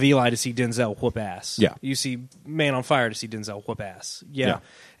see Book of Eli to see Denzel whoop ass. Yeah. You see Man on Fire to see Denzel whoop ass. Yeah.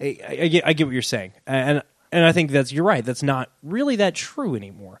 I get what you're saying, and I think you're right. That's not really that true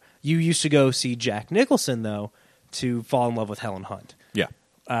anymore. You used to go see Jack Nicholson though to fall in love with Helen Hunt. Yeah.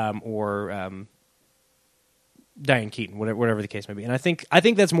 Or Diane Keaton, whatever the case may be. And I think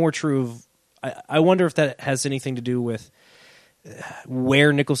that's more true of. I wonder if that has anything to do with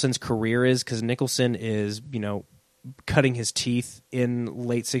where Nicholson's career is, because Nicholson is cutting his teeth in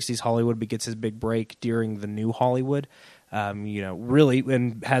late '60s Hollywood, but gets his big break during the new Hollywood. Really,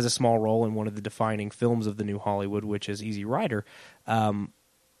 and has a small role in one of the defining films of the new Hollywood, which is Easy Rider.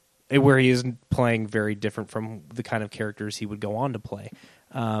 Where he is playing very different from the kind of characters he would go on to play.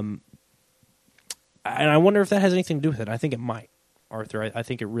 And I wonder if that has anything to do with it. I think it might, Arthur. I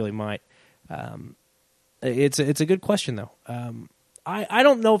think it really might. It's a good question, though. I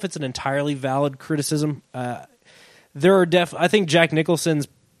don't know if it's an entirely valid criticism. There are I think Jack Nicholson's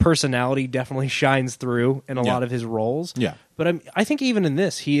personality definitely shines through in a lot of his roles. Yeah. But I think even in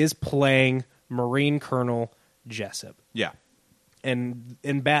this, he is playing Marine Colonel Jessup. Yeah. And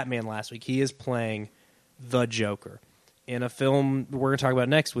in Batman last week, he is playing the Joker. In a film we're going to talk about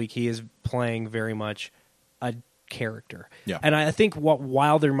next week, he is playing very much a character. Yeah. And I think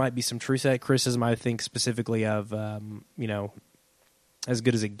while there might be some truth to that criticism, I think specifically of, As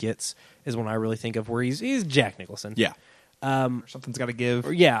Good as It Gets is one I really think of, where he's Jack Nicholson. Yeah. Something's got to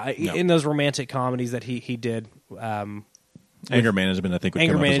give. Yeah, No. in those romantic comedies that he did. Anger Management, I think, would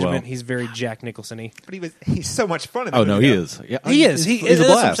Anger come up as Management, well. he's very Jack Nicholson-y. But he's so much fun in the Oh no, movie, he though. is. Yeah, He is. He's That's a what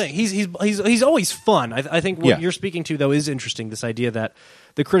I'm blast. saying. He's always fun. I think what you're speaking to, though, is interesting. This idea that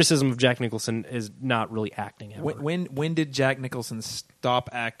the criticism of Jack Nicholson is not really acting ever. When did Jack Nicholson stop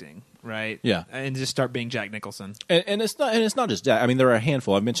acting? Right. Yeah. And just start being Jack Nicholson. And it's not just that. I mean, there are a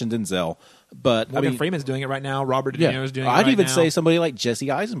handful. I've mentioned Denzel, but Morgan I mean, Freeman's doing it right now. Robert De Niro's doing it I'd right even now. say somebody like Jesse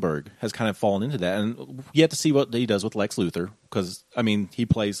Eisenberg has kind of fallen into that, and you have to see what he does with Lex Luthor, because I mean, he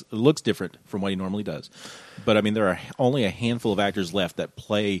looks different from what he normally does. But I mean, there are only a handful of actors left that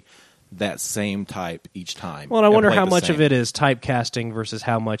play that same type each time. Well, and I and wonder play how the much same. of it is typecasting versus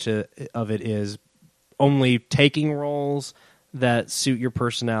how much of it is only taking roles that suit your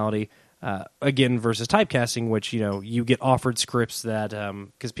personality. Again, versus typecasting, which you get offered scripts that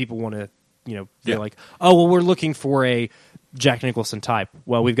because people want to they're like, oh well, we're looking for a Jack Nicholson type.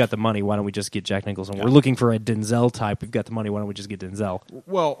 Well, we've got the money. Why don't we just get Jack Nicholson? We're looking for a Denzel type. We've got the money. Why don't we just get Denzel?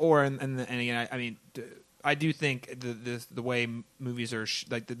 Well, or and again, I mean, I do think the way movies are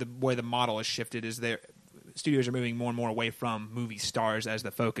the way the model has shifted is studios are moving more and more away from movie stars as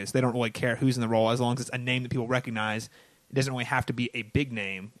the focus. They don't really care who's in the role as long as it's a name that people recognize. It doesn't really have to be a big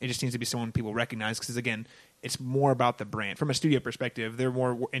name. It just needs to be someone people recognize because, again, it's more about the brand. From a studio perspective, they're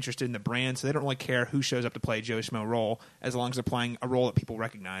more interested in the brand, so they don't really care who shows up to play Joe Schmo role as long as they're playing a role that people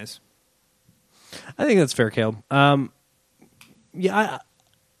recognize. I think that's fair, Caleb.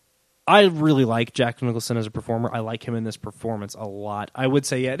 I really like Jack Nicholson as a performer. I like him in this performance a lot. I would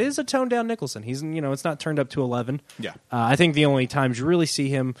say, yeah, it is a toned down Nicholson. He's, it's not turned up to 11. Yeah. I think the only times you really see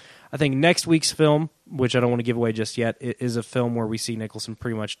him, I think next week's film, which I don't want to give away just yet, is a film where we see Nicholson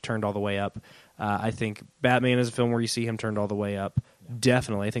pretty much turned all the way up. I think Batman is a film where you see him turned all the way up.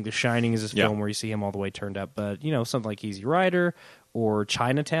 Definitely. I think The Shining is a film where you see him all the way turned up. But, something like Easy Rider or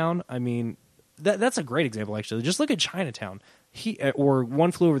Chinatown, I mean, that's a great example, actually. Just look at Chinatown. Or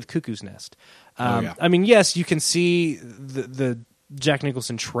One Flew Over the Cuckoo's Nest. I mean, yes, you can see the Jack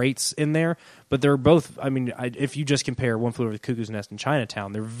Nicholson traits in there, but they're both. I mean, if you just compare One Flew Over the Cuckoo's Nest and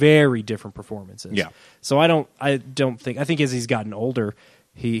Chinatown, they're very different performances. Yeah. So I think as he's gotten older,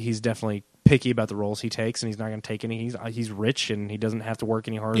 he's definitely picky about the roles he takes, and he's not going to take any. He's rich, and he doesn't have to work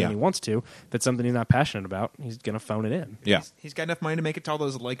any harder than he wants to. If it's something he's not passionate about, he's going to phone it in. Yeah. He's got enough money to make it to all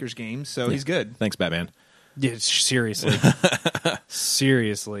those Lakers games, so he's good. Thanks, Batman. Yeah, seriously.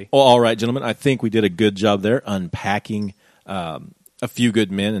 Seriously. Well, all right, gentlemen. I think we did a good job there unpacking A Few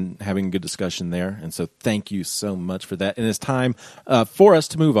Good Men and having a good discussion there. And so thank you so much for that. And it's time for us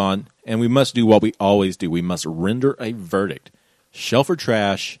to move on, and we must do what we always do. We must render a verdict. Shelf or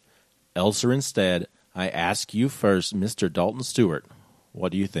trash, else or instead. I ask you first, Mr. Dalton Stewart.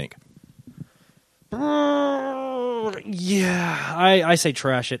 What do you think? Yeah, I say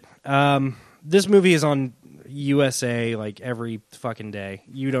trash it. This movie is on USA like every fucking day.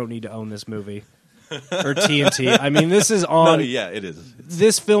 You don't need to own this movie. Or TNT. I mean, this is on... No, yeah, it is.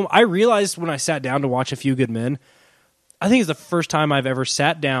 This film, I realized when I sat down to watch A Few Good Men, I think it's the first time I've ever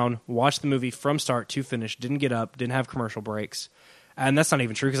sat down, watched the movie from start to finish, didn't get up, didn't have commercial breaks. And that's not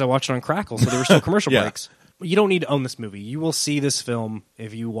even true because I watched it on Crackle, so there were still commercial breaks. You don't need to own this movie. You will see this film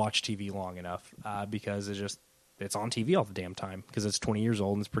if you watch TV long enough because it's on TV all the damn time because it's 20 years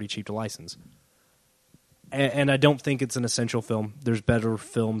old and it's pretty cheap to license. And I don't think it's an essential film. There's better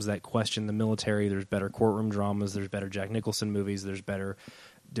films that question the military. There's better courtroom dramas. There's better Jack Nicholson movies. There's better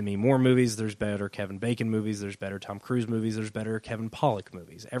Demi Moore movies. There's better Kevin Bacon movies. There's better Tom Cruise movies. There's better Kevin Pollak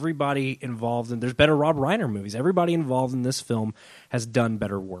movies. Everybody involved there's better Rob Reiner movies. Everybody involved in this film has done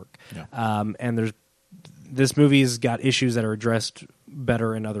better work. Yeah. And this movie's got issues that are addressed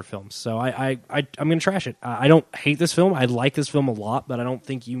better in other films. So I'm going to trash it. I don't hate this film. I like this film a lot, but I don't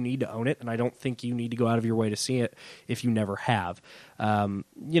think you need to own it, and I don't think you need to go out of your way to see it if you never have.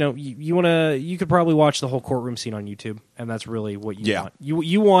 You could probably watch the whole courtroom scene on YouTube, and that's really what you want.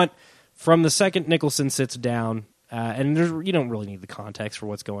 You want from the second Nicholson sits down, and you don't really need the context for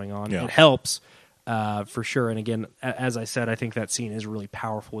what's going on. Yeah. It helps. For sure. And again, as I said, I think that scene is really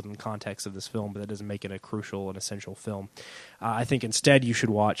powerful within the context of this film, but that doesn't make it a crucial and essential film. I think instead you should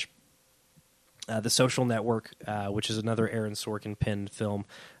watch The Social Network, which is another Aaron Sorkin penned film.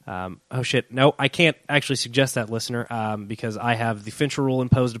 Oh shit! No, I can't actually suggest that, listener, because I have the Fincher rule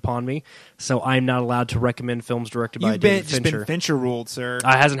imposed upon me, so I'm not allowed to recommend films directed by David Fincher. You've been Fincher ruled, sir. It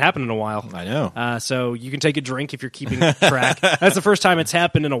hasn't happened in a while. I know. So you can take a drink if you're keeping track. That's the first time it's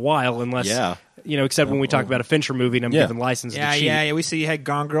happened in a while, unless except when we talk about a Fincher movie and I'm given license to cheat. Yeah. We see you had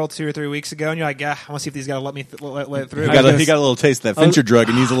Gone Girl 2 or 3 weeks ago, and you're like, I want to see if these guys let me let it through. He got a little taste of that Fincher drug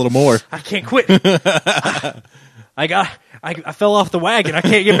and needs a little more. I can't quit. I fell off the wagon. I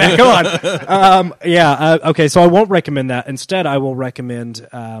can't get back on. Okay, so I won't recommend that. Instead, I will recommend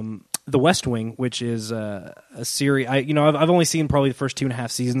The West Wing, which is a series. I've only seen probably the first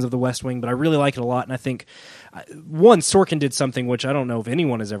 2.5 seasons of The West Wing, but I really like it a lot. And I think Sorkin did something which I don't know if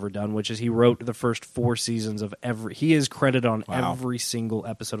anyone has ever done, which is he wrote the first 4 seasons of every. He is credited on every single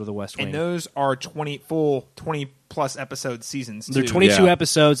episode of The West Wing, and those are 20 plus episode seasons. They're 22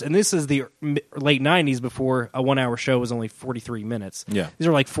 episodes, and this is the late 90s before a 1-hour show was only 43 minutes. Yeah. These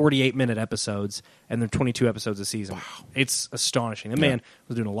are like 48-minute episodes, and they're 22 episodes a season. Wow. It's astonishing. The man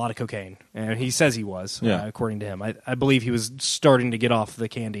was doing a lot of cocaine, and he says he was, according to him. I believe he was starting to get off the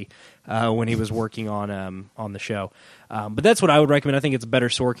candy when he was working on the show. But that's what I would recommend. I think it's better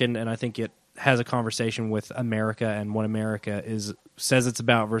Sorkin, and I think it has a conversation with America and what America says it's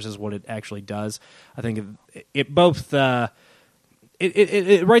about versus what it actually does. I think it both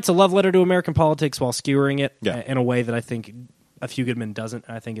it writes a love letter to American politics while skewering it in a way that I think A Few Good Men doesn't.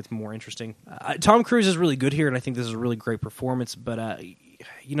 And I think it's more interesting. Tom Cruise is really good here, and I think this is a really great performance. But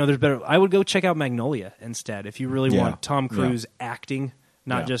there's better. I would go check out Magnolia instead if you really want Tom Cruise acting,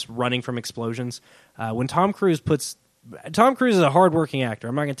 not just running from explosions. When Tom Cruise is a hard-working actor.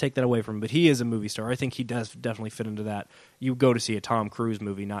 I'm not going to take that away from him, but he is a movie star. I think he does definitely fit into that. You go to see a Tom Cruise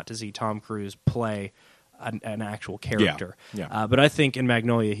movie, not to see Tom Cruise play an actual character. Yeah. But I think in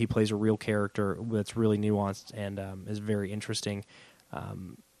Magnolia, he plays a real character that's really nuanced and is very interesting.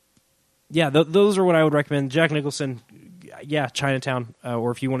 Those are what I would recommend. Jack Nicholson, yeah, Chinatown.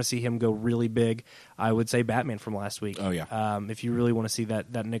 Or if you want to see him go really big, I would say Batman from last week. Oh, yeah. If you really want to see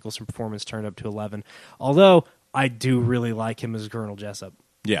that Nicholson performance turned up to 11. Although I do really like him as Colonel Jessup.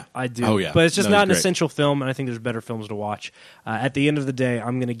 Yeah. I do. Oh, yeah. But it's just No, not he's an great. essential film, and I think there's better films to watch. At the end of the day,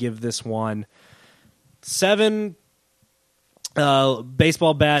 I'm going to give this one 7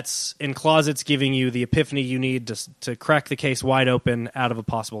 baseball bats in closets, giving you the epiphany you need to crack the case wide open out of a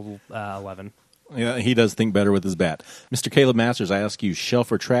possible 11. Yeah, he does think better with his bat. Mr. Caleb Masters, I ask you,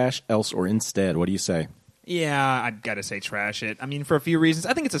 shelf or trash, else or instead? What do you say? Yeah, I'd got to say trash it. I mean, for a few reasons.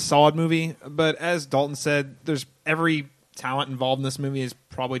 I think it's a solid movie, but as Dalton said, there's every talent involved in this movie has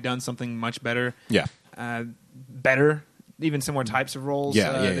probably done something much better. Yeah. Better, even similar types of roles.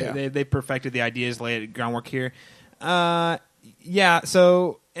 Yeah. They perfected the ideas, laid groundwork here. Yeah,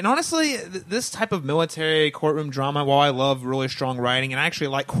 so, and honestly, this type of military courtroom drama, while I love really strong writing, and I actually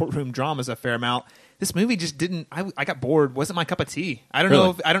like courtroom dramas a fair amount, this movie just didn't. I got bored. Wasn't my cup of tea. I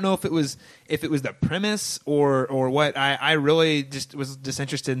don't know if it was the premise or what. I really just was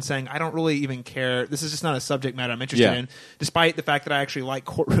disinterested in saying I don't really even care. This is just not a subject matter I'm interested in. Despite the fact that I actually like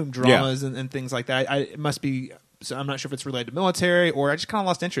courtroom dramas and things like that. It must be. So I'm not sure if it's related to military or I just kind of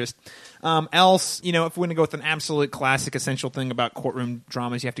lost interest. Else, if we're going to go with an absolute classic essential thing about courtroom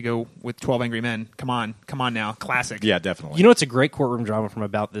dramas, you have to go with 12 Angry Men. Come on now, classic. Yeah, definitely. You know, it's a great courtroom drama from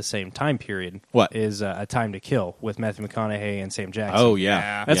about the same time period. What? Is A Time to Kill with Matthew McConaughey and Sam Jackson. Oh,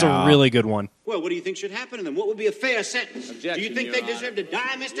 yeah. That's a really good one. Well, what do you think should happen to them? What would be a fair sentence? Objection, do you think Your they Honor. deserve to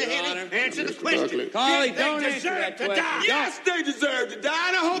die, Mr. Your Haley? Honor. Answer the question. Carly, Did don't they answer deserve that to question. die? Yes, they deserve to die,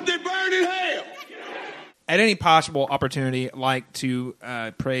 and I hope they burn in hell. At any possible opportunity, I'd like to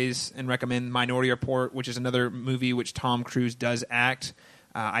praise and recommend Minority Report, which is another movie which Tom Cruise does act.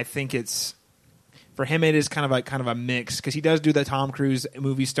 I think it's for him. It is kind of a mix because he does do the Tom Cruise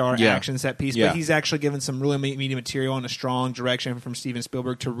movie star action set piece, but he's actually given some really meaty material and a strong direction from Steven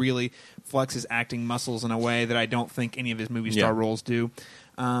Spielberg to really flex his acting muscles in a way that I don't think any of his movie star roles do.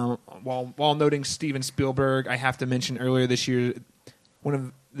 While noting Steven Spielberg, I have to mention earlier this year one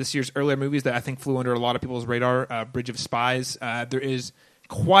of this year's earlier movies that I think flew under a lot of people's radar, Bridge of Spies. There is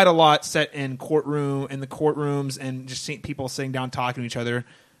quite a lot set in the courtrooms, and just seeing people sitting down talking to each other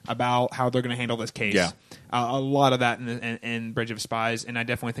about how they're going to handle this case. Yeah. A lot of that in Bridge of Spies, and I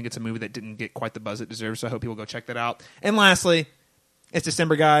definitely think it's a movie that didn't get quite the buzz it deserves, so I hope people go check that out. And lastly, it's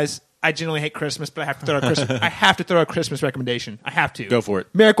December, guys. I generally hate Christmas, but I have to throw a Christmas recommendation. I have to. Go for it.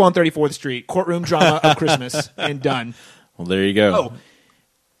 Miracle on 34th Street, courtroom drama of Christmas, and done. Well, there you go. Oh,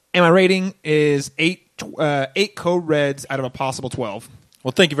 and my rating is 8 code reds out of a possible 12.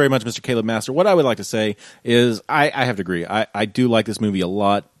 Well, thank you very much, Mr. Caleb Master. What I would like to say is I have to agree. I do like this movie a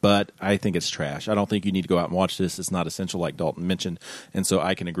lot, but I think it's trash. I don't think you need to go out and watch this. It's not essential, like Dalton mentioned, and so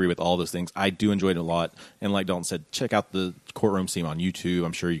I can agree with all those things. I do enjoy it a lot, and like Dalton said, check out the courtroom scene on YouTube.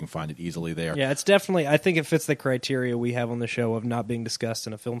 I'm sure you can find it easily there. Yeah, it's definitely, I think it fits the criteria we have on the show of not being discussed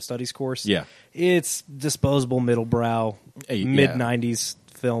in a film studies course. Yeah. It's disposable, middle-brow, mid-90s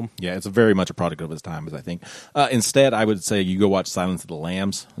film. Yeah, it's very much a product of its time, as I think. Instead, I would say you go watch Silence of the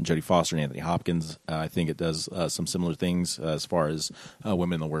Lambs, Jodie Foster and Anthony Hopkins. I think it does some similar things as far as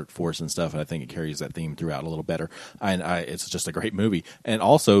women in the workforce and stuff, and I think it carries that theme throughout a little better. And it's just a great movie. And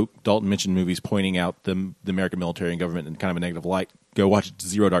also, Dalton mentioned movies pointing out the American military and government in kind of a negative light. Go watch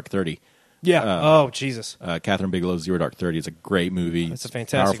Zero Dark 30. Yeah. Jesus. Catherine Bigelow's Zero Dark 30 is a great movie. It's a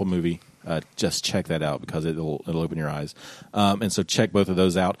fantastic, powerful movie. Just check that out because it'll open your eyes. And so check both of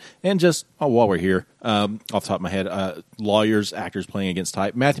those out. And just while we're here, off the top of my head, lawyers, actors playing against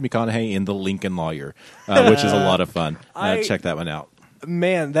type. Matthew McConaughey in The Lincoln Lawyer, which is a lot of fun. Check that one out.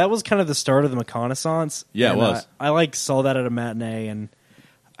 Man, that was kind of the start of the McConaissance. Yeah, it was. I saw that at a matinee, and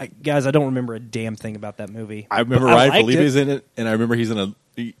guys, I don't remember a damn thing about that movie. I remember Ryan Felipe's in it, and I remember he's in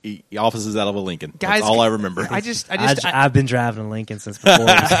he offices out of a Lincoln. That's all I remember. I've been driving a Lincoln since before it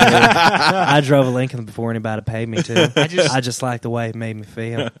was cool. I drove a Lincoln before anybody paid me to. I just like the way it made me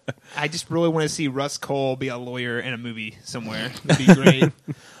feel. I just really want to see Russ Cole be a lawyer in a movie somewhere. That'd be great.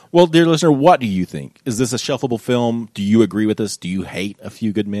 Well, dear listener, what do you think? Is this a shelfable film? Do you agree with us? Do you hate A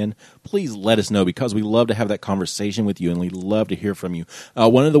Few Good Men? Please let us know because we love to have that conversation with you and we love to hear from you.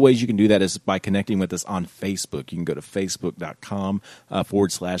 One of the ways you can do that is by connecting with us on Facebook. You can go to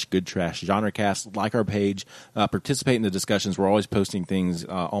facebook.com/Good Trash Genrecast, like our page, participate in the discussions. We're always posting things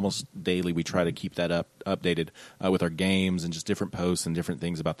almost daily. We try to keep that updated with our games and just different posts and different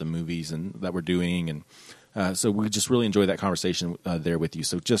things about the movies and that we're doing and So we just really enjoy that conversation there with you.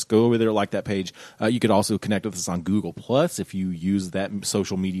 So just go over there, like that page. You could also connect with us on Google Plus if you use that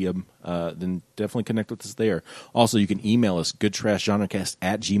social media. Then definitely connect with us there. Also, you can email us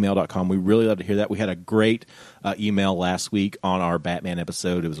goodtrashgenrecast@gmail.com. We really love to hear that. We had a great email last week on our Batman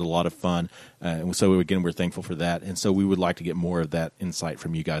episode. It was a lot of fun, and so again, we're thankful for that. And so we would like to get more of that insight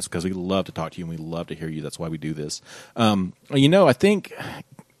from you guys because we love to talk to you and we love to hear you. That's why we do this. I think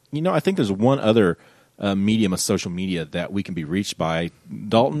there's one other medium of social media that we can be reached by.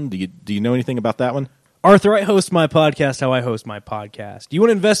 Dalton, do you know anything about that one? Arthur, I host my podcast how I host my podcast. You want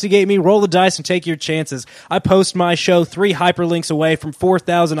to investigate me? Roll the dice and take your chances. I post my show 3 hyperlinks away from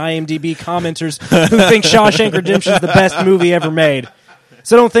 4,000 IMDb commenters who think Shawshank Redemption is the best movie ever made.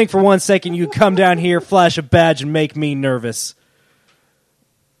 So don't think for one second you come down here, flash a badge, and make me nervous.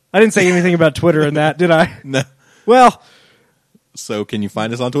 I didn't say anything about Twitter in that, did I? No. Well, so can you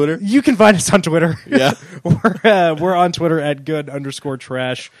find us on Twitter? you can find us on Twitter. Yeah. We're on Twitter at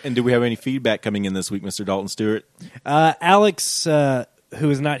good_trash. And do we have any feedback coming in this week, Mr. Dalton Stewart? Alex, who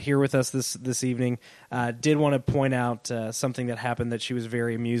is not here with us this evening, did want to point out something that happened that she was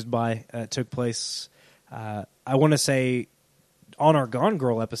very amused by. It took place, I want to say, on our Gone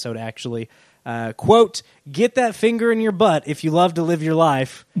Girl episode, actually. Quote, "Get that finger in your butt if you love to live your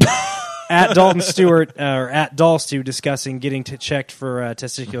life." At Dalton Stewart, or at Dalstu, discussing getting checked for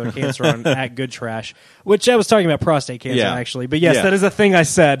testicular cancer on at Good Trash, which I was talking about prostate cancer, actually. But yes, that is a thing I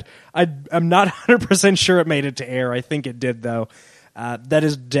said. I'm not 100% sure it made it to air. I think it did, though. That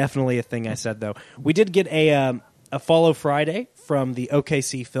is definitely a thing I said, though. We did get a Follow Friday from the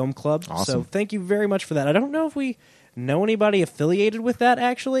OKC Film Club. Awesome. So thank you very much for that. I don't know if we know anybody affiliated with that,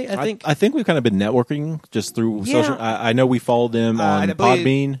 actually. I think we've kind of been networking just through social. I know we followed them on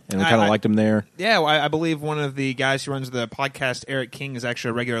Podbean, and we kind of liked them there. Yeah, well, I believe one of the guys who runs the podcast, Eric King, is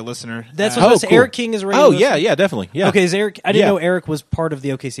actually a regular listener. That's what I was. Cool. Eric King is a regular listener? Yeah, definitely. Yeah. Okay, is Eric? I didn't know Eric was part of the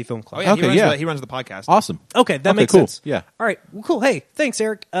OKC Film Club. Oh, yeah, he runs the podcast. Awesome. Okay, that makes cool. sense. Yeah. All right. Well, cool. Hey, thanks,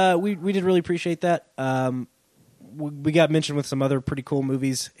 Eric. We did really appreciate that. We got mentioned with some other pretty cool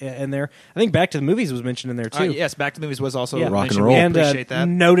movies in there. I think Back to the Movies was mentioned in there, too. Yes, Back to the Movies was also Rock mentioned. and roll. We And appreciate that.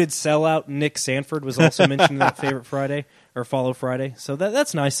 noted sellout Nick Sanford was also mentioned in that Favorite Friday, or Follow Friday. So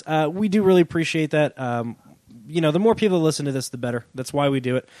that's nice. We do really appreciate that. The more people that listen to this, the better. That's why we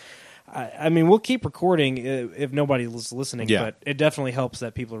do it. I mean, we'll keep recording if nobody is listening, but it definitely helps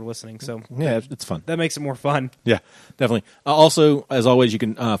that people are listening. So yeah, it's fun. That makes it more fun. Yeah, definitely. Also, as always, you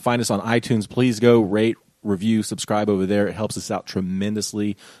can find us on iTunes. Please go rate, review, subscribe over there. It helps us out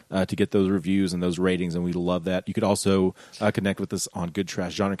tremendously to get those reviews and those ratings, and we love that. You could also connect with us on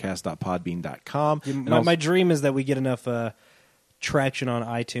goodtrashgenrecast.podbean.com. My dream is that we get enough traction on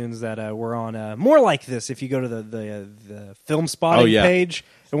iTunes that we're on more like this. If you go to the film spotting page,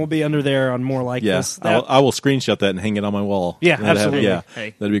 and we'll be under there on more like this. I will screenshot that and hang it on my wall. Yeah, absolutely.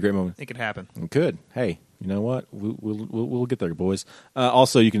 Hey, that'd be a great moment. It could happen. It could. Hey, you know what? We'll get there, boys.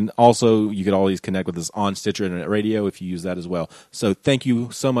 You could always connect with us on Stitcher Internet Radio if you use that as well. So thank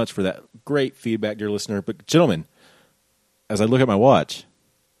you so much for that great feedback, dear listener. But gentlemen, as I look at my watch,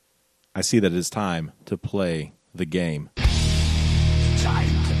 I see that it is time to play the game. Time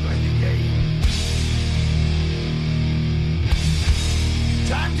to play the game.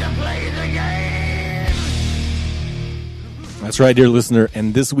 Time to play the game. That's right, dear listener.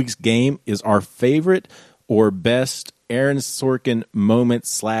 And this week's game is our favorite or best Aaron Sorkin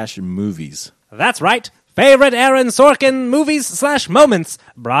moments/movies. That's right. Favorite Aaron Sorkin movies/moments,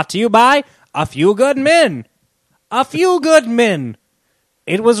 brought to you by A Few Good Men. A Few Good Men.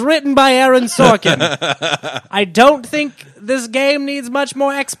 It was written by Aaron Sorkin. I don't think this game needs much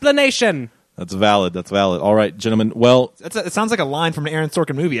more explanation. That's valid. All right, gentlemen. Well, it sounds like a line from an Aaron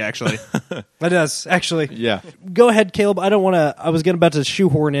Sorkin movie, actually. It does, actually. Yeah. Go ahead, Caleb. I was about to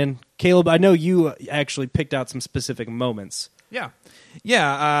shoehorn in. Caleb, I know you actually picked out some specific moments. Yeah. He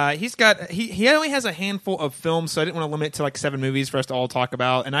only has a handful of films, so I didn't want to limit it to like 7 movies for us to all talk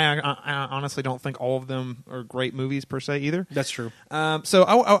about. And I honestly don't think all of them are great movies per se either. That's true. So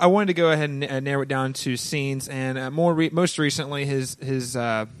I wanted to go ahead and narrow it down to scenes, and most recently his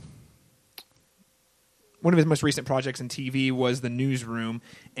one of his most recent projects in TV was The Newsroom,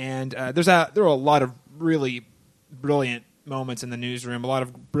 and there are a lot of really brilliant moments in The Newsroom, a lot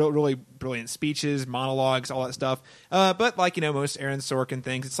of really brilliant speeches, monologues, all that stuff. But like most Aaron Sorkin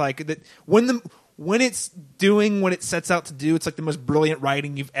things, it's like that when it's doing what it sets out to do, it's like the most brilliant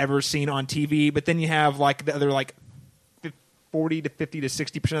writing you've ever seen on TV. But then you have like the other 40 to 50 to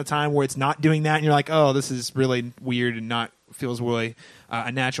 60% of the time where it's not doing that, and you're like, oh, this is really weird and not feels really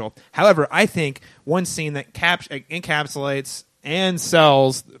unnatural. However, I think one scene that encapsulates and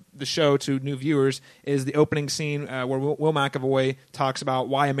sells the show to new viewers is the opening scene where Will McAvoy talks about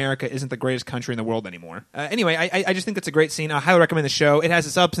why America isn't the greatest country in the world anymore. Anyway, I just think that's a great scene. I highly recommend the show. It has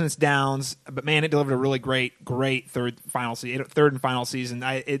its ups and its downs, but man, it delivered a really great third and final season.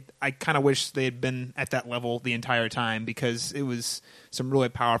 I kind of wish they had been at that level the entire time because it was some really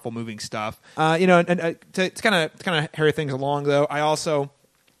powerful, moving stuff. To kind of hurry things along, though, I also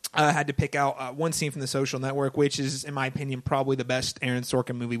had to pick out one scene from The Social Network, which is, in my opinion, probably the best Aaron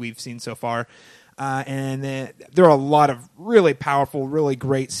Sorkin movie we've seen so far. And there are a lot of really powerful, really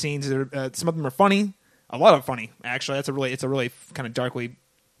great scenes. Some of them are funny, a lot of funny, actually. It's a really kind of darkly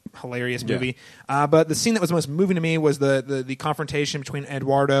hilarious movie. But the scene that was most moving to me was the confrontation between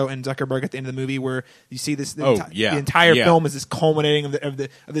Eduardo and Zuckerberg at the end of the movie, where you see this the entire film is this culminating of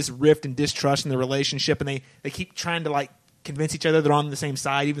this rift and distrust in the relationship, and they keep trying to like convince each other they're on the same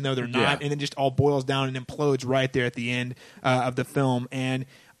side even though they're not, and it just all boils down and implodes right there at the end of the film. And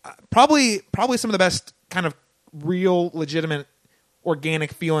probably some of the best kind of real, legitimate,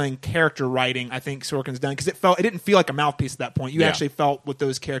 organic feeling character writing I think Sorkin's done, because it didn't feel like a mouthpiece at that point. You actually felt what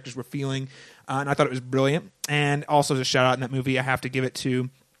those characters were feeling, and I thought it was brilliant. And also, as a shout out in that movie, I have to give it to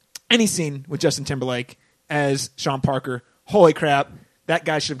any scene with Justin Timberlake as Sean Parker. Holy crap, that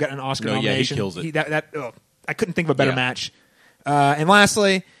guy should have gotten an Oscar nomination. He kills it. I couldn't think of a better match. And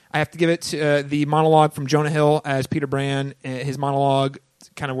lastly, I have to give it to the monologue from Jonah Hill as Peter Brand. His monologue,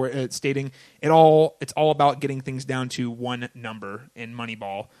 kind of where stating it's all about getting things down to one number in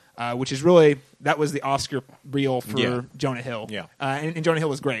Moneyball, which is really, that was the Oscar reel for Jonah Hill. And Jonah Hill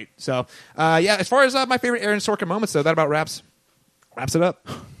was great. So as far as my favorite Aaron Sorkin moments, though, that about wraps it up.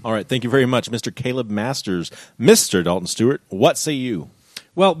 All right, thank you very much, Mr. Caleb Masters. Mr. Dalton Stewart, what say you?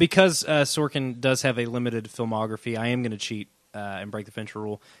 Well, because Sorkin does have a limited filmography, I am going to cheat and break the Fincher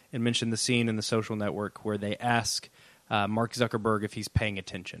rule and mention the scene in The Social Network where they ask Mark Zuckerberg if he's paying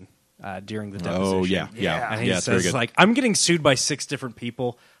attention during the deposition. Oh, yeah. And he says, like, I'm getting sued by 6 different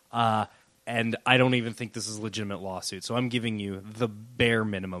people, and I don't even think this is a legitimate lawsuit, so I'm giving you the bare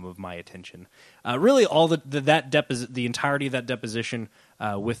minimum of my attention. Really, all the entirety of that deposition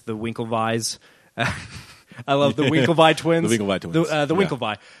with the Winklevis. I love the Winklevi twins. The Winklevi twins.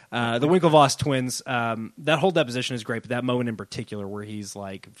 The Winklevoss twins. That whole deposition is great, but that moment in particular where he's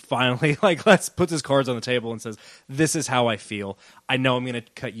like, finally, like, puts his cards on the table and says, "This is how I feel. I know I'm going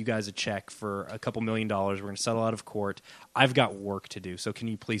to cut you guys a check for a couple $1 million. We're going to settle out of court. I've got work to do, so can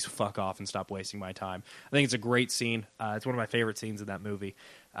you please fuck off and stop wasting my time?" I think it's a great scene. It's one of my favorite scenes in that movie.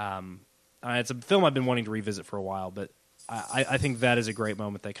 It's a film I've been wanting to revisit for a while, but I think that is a great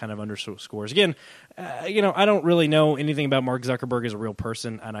moment that kind of underscores. Again, I don't really know anything about Mark Zuckerberg as a real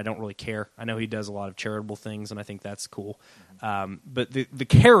person, and I don't really care. I know he does a lot of charitable things, and I think that's cool. But the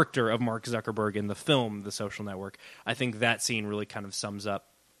character of Mark Zuckerberg in the film, The Social Network, I think that scene really kind of sums up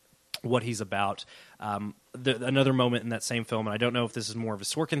what he's about. Another moment in that same film, and I don't know if this is more of a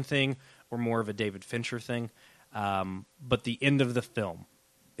Sorkin thing or more of a David Fincher thing, but the end of the film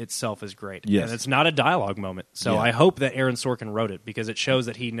itself is great. Yes. And it's not a dialogue moment. So I hope that Aaron Sorkin wrote it, because it shows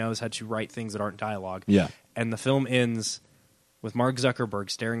that he knows how to write things that aren't dialogue. Yeah. And the film ends with Mark Zuckerberg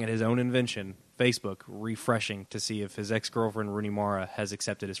staring at his own invention, Facebook, refreshing to see if his ex-girlfriend Rooney Mara has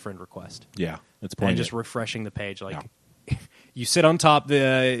accepted his friend request. Yeah, that's And poignant. just refreshing the page. Like, you sit on top,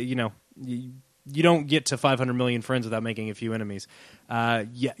 you don't get to 500 million friends without making a few enemies.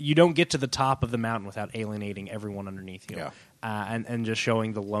 You don't get to the top of the mountain without alienating everyone underneath you. Yeah. And just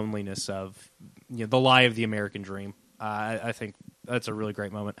showing the loneliness of the lie of the American dream. I think that's a really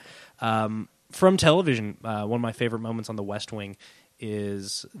great moment. From television, one of my favorite moments on The West Wing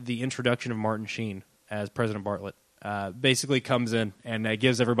is the introduction of Martin Sheen as President Bartlett. Basically comes in and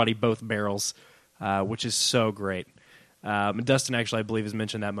gives everybody both barrels, which is so great. Dustin actually, I believe, has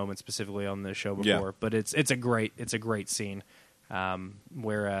mentioned that moment specifically on the show before. But it's a great scene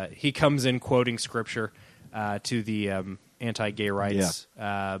where he comes in quoting scripture to the anti-gay rights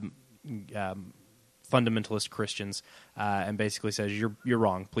fundamentalist Christians, and basically says, "You're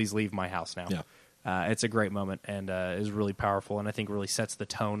wrong. Please leave my house now." Yeah. It's a great moment and is really powerful, and I think really sets the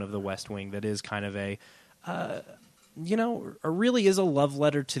tone of The West Wing. That is kind of really is a love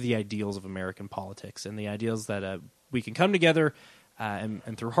letter to the ideals of American politics and the ideals that we can come together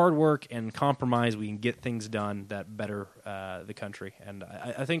and through hard work and compromise, we can get things done that better the country. And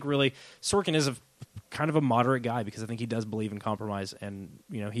I think really Sorkin is kind of a moderate guy, because I think he does believe in compromise, and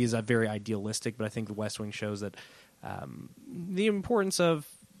he is very idealistic. But I think The West Wing shows that the importance of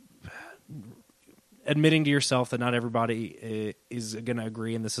admitting to yourself that not everybody is going to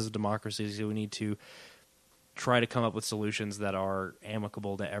agree, and this is a democracy, so we need to try to come up with solutions that are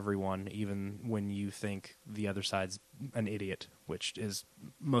amicable to everyone, even when you think the other side's an idiot, which is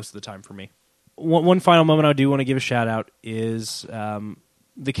most of the time for me. One final moment I do want to give a shout out is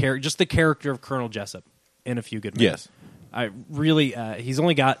the character of Colonel Jessup in A Few Good Men. Yes. I really he's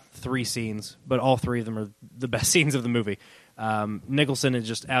only got 3 scenes, but all 3 of them are the best scenes of the movie. Nicholson is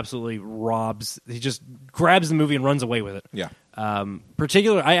just absolutely he just grabs the movie and runs away with it. Yeah.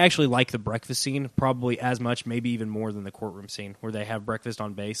 Particularly, I actually like the breakfast scene probably as much, maybe even more than the courtroom scene where they have breakfast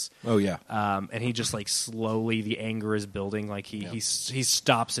on base. Oh, yeah. And he just like slowly, the anger is building. Like he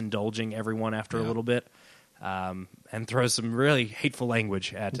stops indulging everyone after a little bit, and throws some really hateful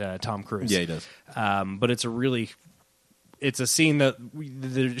language at Tom Cruise. Yeah, he does. But it's a scene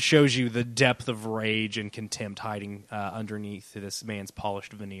that shows you the depth of rage and contempt hiding underneath this man's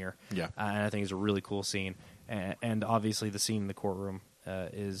polished veneer. Yeah. And I think it's a really cool scene. And obviously the scene in the courtroom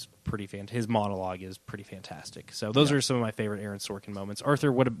is pretty fantastic. His monologue is pretty fantastic. So those are some of my favorite Aaron Sorkin moments.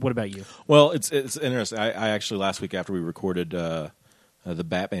 Arthur, what about you? Well, it's interesting. I actually, last week after we recorded the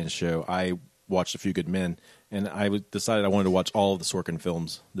Batman show, I watched A Few Good Men, and I decided I wanted to watch all of the Sorkin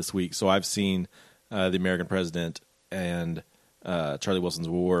films this week. So I've seen The American President and Charlie Wilson's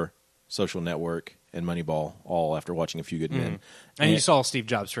War, Social Network, and Moneyball, all after watching A Few Good Men. And you saw Steve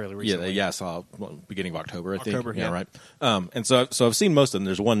Jobs fairly recently. Yeah, I saw beginning of October, I think. October, yeah. Right. And so I've seen most of them.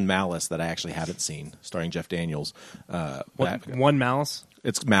 There's one Malice that I actually haven't seen, starring Jeff Daniels. One Malice?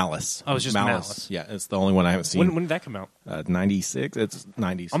 It's Malice. Oh, it's just Malice. Yeah, it's the only one I haven't seen. When did that come out? 96. It's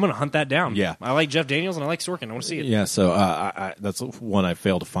 90s. I'm going to hunt that down. Yeah. I like Jeff Daniels and I like Sorkin. I want to see it. Yeah, so that's one I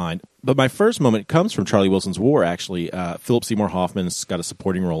failed to find. But my first moment comes from Charlie Wilson's War, actually. Philip Seymour Hoffman's got a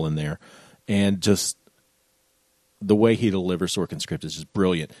supporting role in there. And just the way he delivers Sorkin's script is just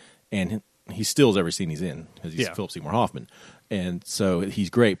brilliant. And he steals every scene he's in because he's Philip Seymour Hoffman. And so he's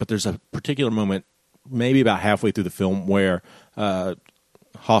great. But there's a particular moment, maybe about halfway through the film, where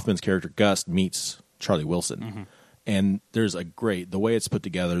Hoffman's character Gus meets Charlie Wilson. Mm-hmm. And there's the way it's put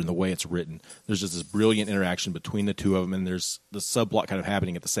together and the way it's written, there's just this brilliant interaction between the two of them, and there's the subplot kind of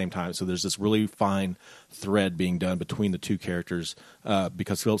happening at the same time. So there's this really fine thread being done between the two characters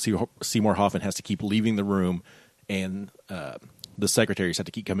because Philip Seymour Hoffman has to keep leaving the room, and the secretaries have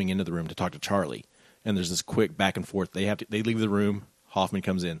to keep coming into the room to talk to Charlie. And there's this quick back and forth. They leave the room. Hoffman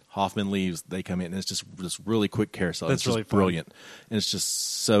comes in. Hoffman leaves. They come in. And it's just this really quick carousel. That's it's just really brilliant. And it's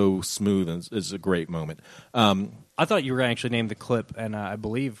just so smooth, and it's a great moment. I thought you were going to actually name the clip, and I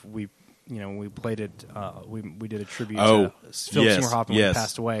believe we played it. We did a tribute to Philip Seymour Hoffman when he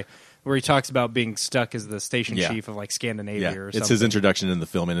passed away, where he talks about being stuck as the station chief of like Scandinavia or something. It's his introduction in the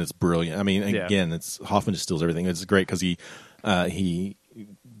film, and it's brilliant. I mean, again, it's Hoffman just steals everything. It's great because he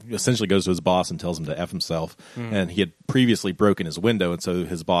essentially goes to his boss and tells him to F himself. And he had previously broken his window, and so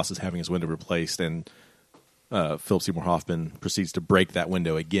his boss is having his window replaced, and Philip Seymour Hoffman proceeds to break that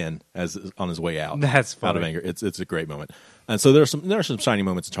window again as on his way out. That's funny. Out of anger. It's a great moment. And so there are some shining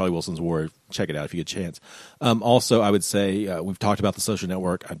moments in Charlie Wilson's War. Check it out if you get a chance. Also, I would say we've talked about the Social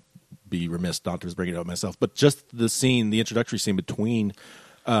Network. I'd be remiss not to bring it up myself, but just the introductory scene between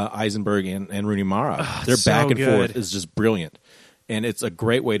Eisenberg and Rooney Mara, their back and forth is just brilliant. And it's a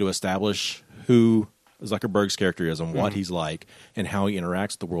great way to establish who Zuckerberg's character is and what he's like and how he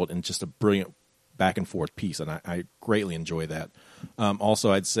interacts with the world, and just a brilliant back and forth piece. And I greatly enjoy that.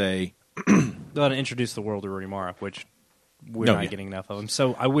 Also, I'd say they ought to introduce the world of Rooney Mara, which we're not getting enough of him.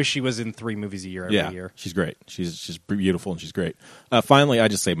 So I wish she was in 3 movies a year every year. She's great. She's beautiful and she's great. Finally, I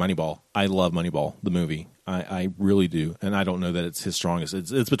just say Moneyball. I love Moneyball, the movie. I really do, and I don't know that it's his strongest.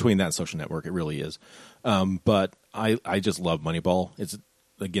 It's between that and Social Network. It really is. But I just love Moneyball. It's,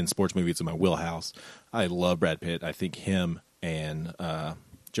 again, sports movie. It's in my wheelhouse. I love Brad Pitt. I think him and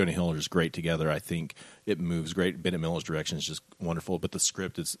Jonah Hill are just great together. I think it moves great. Bennett Miller's direction is just wonderful. But the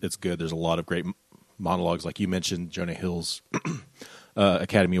script, it's good. There's a lot of great monologues. Like you mentioned, Jonah Hill's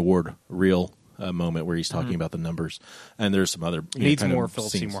Academy Award reel moment where he's talking about the numbers. And there's some other... Needs more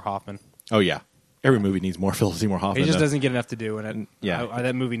Philip Seymour Hoffman. Oh, yeah. Every movie needs more Philip Seymour Hoffman. He just doesn't get enough to do in it. Yeah.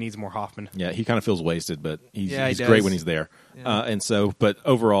 That movie needs more Hoffman. Yeah, he kind of feels wasted, but he's he great when he's there. Yeah. But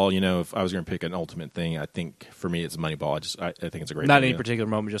overall, if I was going to pick an ultimate thing, I think for me it's Moneyball. I think it's a great Not movie. any particular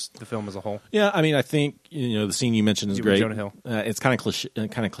moment, just the film as a whole. Yeah, I mean, I think the scene you mentioned is great. Jonah Hill. It's kind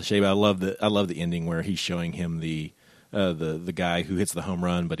of cliche, but I love the ending where he's showing him the guy who hits the home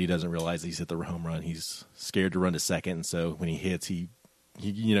run, but he doesn't realize he's hit the home run. He's scared to run to second, and so when he hits, he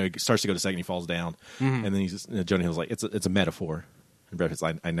starts to go to second, he falls down, and then Jonah Hill's like, it's a metaphor. And Brad Pitt's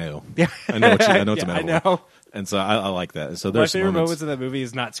like, I know. Yeah. I know it's a metaphor. I know. And so I like that. So my favorite moments in that movie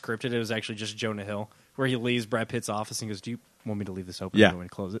is not scripted. It was actually just Jonah Hill where he leaves Brad Pitt's office and goes, "Do you want me to leave this open?" Yeah. When he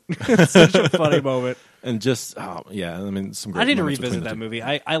close it. It's such a funny moment. And just some great I need to moments between revisit the that two. movie.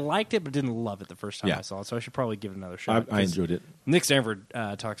 I liked it, but didn't love it the first time Yeah. I saw it. So I should probably give it another shot. I enjoyed it. Nick Stanford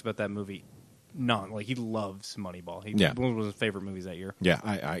talks about that movie. He loves Moneyball. One of his favorite movies that year. Yeah,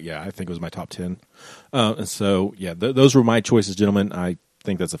 I think it was my top 10. And so, those were my choices, gentlemen. I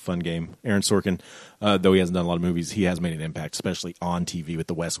think that's a fun game. Aaron Sorkin, though he hasn't done a lot of movies, he has made an impact, especially on TV with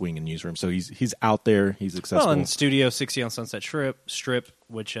The West Wing and Newsroom. So he's out there. He's accessible. Well, and Studio 60 on Sunset Strip,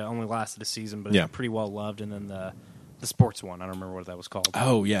 which only lasted a season, but Yeah. it's pretty well loved. And then the sports one, I don't remember what that was called.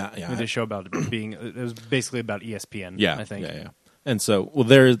 Oh, yeah. We did a show about it being. It was basically about ESPN. Yeah, I think. Yeah. And so, well,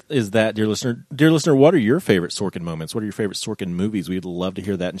 there is that, dear listener. Dear listener, what are your favorite Sorkin moments? What are your favorite Sorkin movies? We'd love to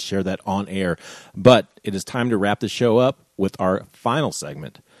hear that and share that on air. But it is time to wrap the show up with our final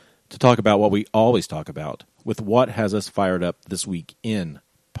segment to talk about what we always talk about, with what has us fired up this week in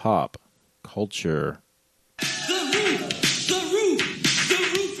pop culture. The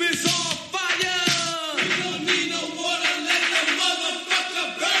roof is on fire. We don't need no water, let the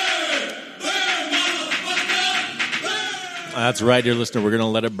motherfucker burn, motherfucker, burn. That's right, dear listener. We're going to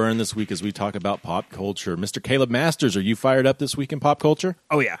let it burn this week as we talk about pop culture. Mr. Caleb Masters, are you fired up this week in pop culture?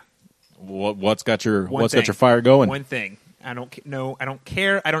 Oh yeah. What's got your Got your fire going? One thing. I don't know. I don't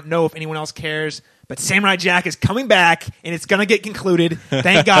care. I don't know if anyone else cares. But Samurai Jack is coming back, and it's going to get concluded.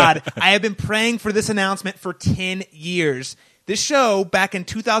 Thank God. I have been praying for this announcement for 10 years. This show, back in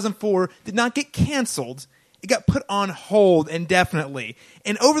 2004, did not get canceled. It got put on hold indefinitely.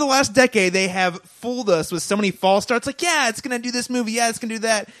 And over the last decade, they have fooled us with so many false starts. Like, yeah, it's going to do this movie. Yeah, it's going to do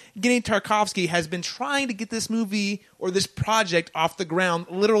that. Genny Tarkovsky has been trying to get this movie or this project off the ground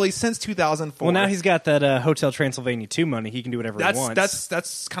literally since 2004. Well, now he's got that Hotel Transylvania 2 money. He can do whatever he wants.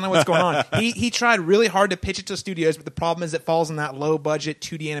 That's kind of what's going on. He tried really hard to pitch it to studios, but the problem is it falls in that low budget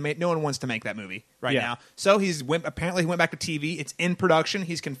 2D animate. No one wants to make that movie right now. So apparently he went back to TV. It's in production.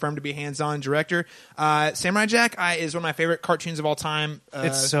 He's confirmed to be hands-on director. Samurai Jack is one of my favorite cartoons of all time.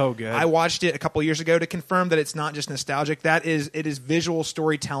 It's so good. I watched it a couple years ago to confirm that it's not just nostalgic. It is visual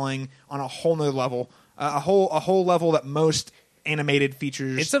storytelling on a whole nother level. A whole level that most animated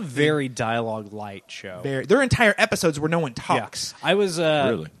features. It's a very dialogue light show. There are entire episodes where no one talks. I was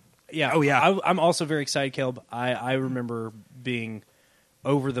Really? Yeah. Oh, yeah. I'm also very excited, Caleb. I remember being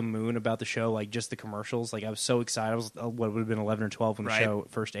over the moon about the show, like just the commercials. Like I was so excited. I was what would have been 11 or 12 when the Right. show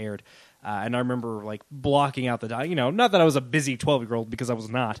first aired, and I remember like blocking out the not that I was a busy 12-year-old because I was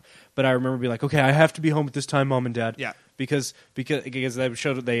not, but I remember being like, okay, I have to be home at this time, Mom and Dad. Yeah. Because they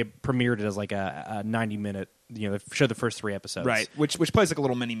premiered it as like a 90-minute. They showed the first 3 episodes. Right, which plays like a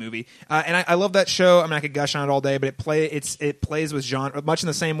little mini movie, and I love that show. I mean, I could gush on it all day, but it plays with genre much in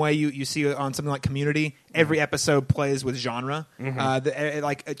the same way you see on something like Community. Every episode plays with genre.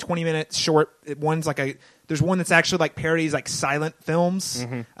 Like a 20-minute short. There's one that's actually like parodies like silent films.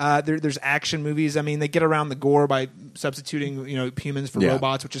 There's action movies. I mean, they get around the gore by substituting humans for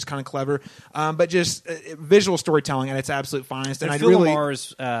robots, which is kind of clever. But just visual storytelling at its absolute finest. And I Phil really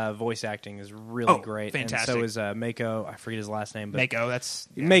Lamar's voice acting is really great. fantastic. And so is Mako. I forget his last name, but Mako. That's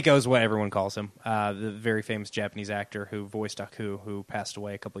Mako is what everyone calls him. The very famous Japanese actor who voiced Aku, who passed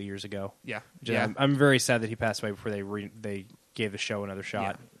away a couple of years ago. Yeah. I'm very sad that he passed away before they gave the show another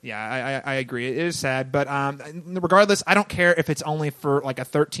shot. Yeah, I agree. It is sad, but regardless, I don't care if it's only for like a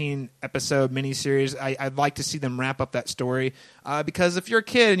 13-episode miniseries. I'd like to see them wrap up that story because if you're a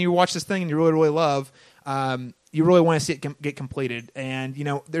kid and you watch this thing and you really, really love, you really want to see it get completed. And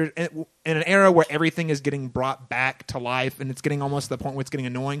there's in an era where everything is getting brought back to life and it's getting almost to the point where it's getting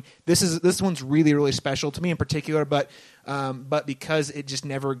annoying. This one's really, really special to me in particular, but because it just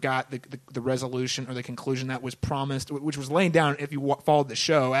never got the resolution or the conclusion that was promised, which was laying down. If you followed the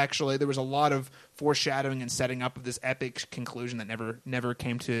show, actually, there was a lot of foreshadowing and setting up of this epic conclusion that never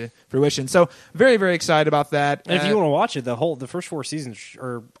came to fruition. So very, very excited about that. And if you want to watch it, the first 4 seasons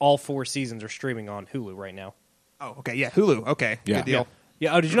or all 4 seasons are streaming on Hulu right now. Oh, okay, yeah, Hulu. Okay, good deal.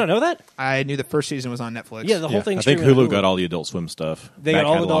 Yeah. Oh, did you not know that? I knew the first season was on Netflix. Yeah, the whole thing. I think Hulu got all the Adult Swim stuff. They back got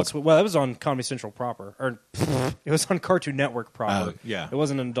all the catalog. Adult Swim. Well, that was on Comedy Central proper, or it was on Cartoon Network proper. Yeah. It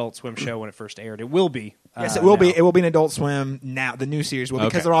wasn't an Adult Swim show when it first aired. It will be. Yes, it will be. now. It will be an Adult Swim now. The new series will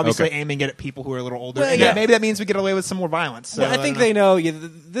because Okay, they're obviously okay. aiming it at people who are a little older. Well, And yeah. maybe that means we get away with some more violence. So, Well, I think don't they know.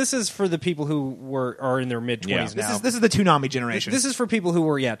 This is for the people who are in their mid 20s Yeah. now. This is the Toonami generation. This is for people who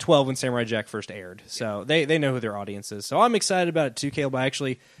were 12 when Samurai Jack first aired, so they know who their audience is. So I'm excited about it too, Caleb. I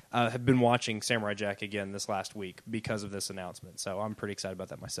actually have been watching Samurai Jack again this last week because of this announcement, so I'm pretty excited about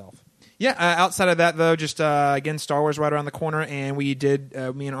that myself. Yeah, outside of that, though, just again, Star Wars right around the corner, and we did,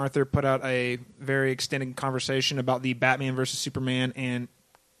 me and Arthur put out a very extended conversation about the Batman versus Superman and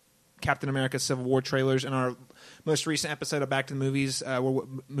Captain America Civil War trailers in our most recent episode of Back to the Movies,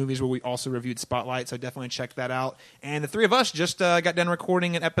 where we also reviewed Spotlight, so definitely check that out. And the three of us just got done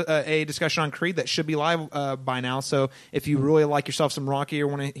recording a discussion on Creed that should be live by now, so if you really like yourself some Rocky or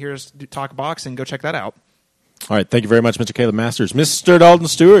want to hear us talk boxing, go check that out. All right, thank you very much, Mr. Caleb Masters. Mr. Dalton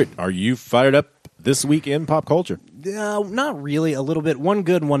Stewart, are you fired up this week in pop culture? Not really. A little bit. One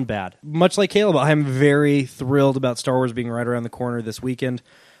good, one bad. Much like Caleb, I'm very thrilled about Star Wars being right around the corner this weekend.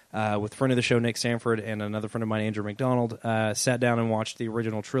 With friend of the show, Nick Sanford, and another friend of mine, Andrew McDonald, sat down and watched the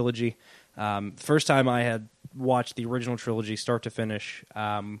original trilogy. First time I had watched the original trilogy start to finish,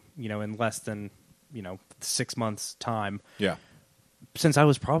 in less than, 6 months' time. Yeah. Since I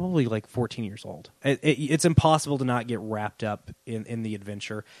was probably like 14 years old. It's impossible to not get wrapped up in the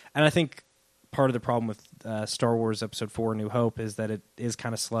adventure. And I think part of the problem with Star Wars Episode 4, New Hope, is that it is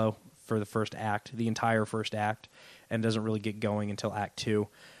kind of slow for the first act, the entire first act, and doesn't really get going until Act 2.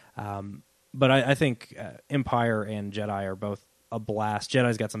 But I think Empire and Jedi are both a blast.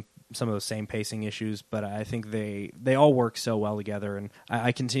 Jedi's got some of those same pacing issues, but I think they all work so well together, and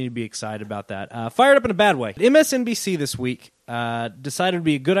I continue to be excited about that. Fired up in a bad way. MSNBC this week decided it would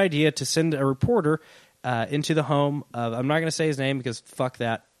be a good idea to send a reporter into the home of, I'm not going to say his name because fuck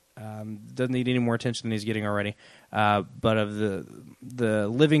that, doesn't need any more attention than he's getting already, but of the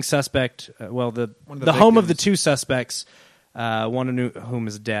living suspect, the home of the two suspects, one of whom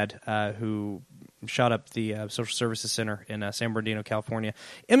is dead, who shot up the social services center in San Bernardino, California.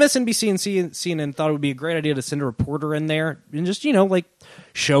 MSNBC and CNN thought it would be a great idea to send a reporter in there and just,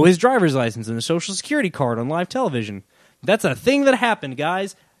 show his driver's license and a social security card on live television. That's a thing that happened,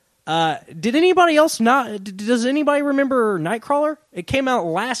 guys. Did anybody else does anybody remember Nightcrawler? It came out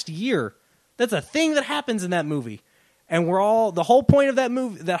last year. That's a thing that happens in that movie. And the whole point of that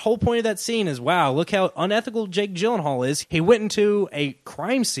movie, that whole point of that scene is, wow, look how unethical Jake Gyllenhaal is. He went into a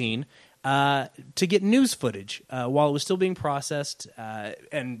crime scene to get news footage while it was still being processed,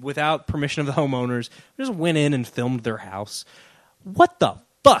 and without permission of the homeowners, just went in and filmed their house. What the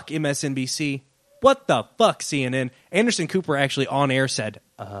fuck, MSNBC? What the fuck, CNN? Anderson Cooper actually on air said,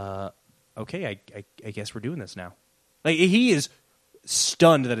 okay, I guess we're doing this now. Like, he is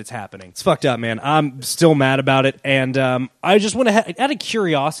stunned that it's happening. It's fucked up, man. I'm still mad about it, and I just went ahead, out of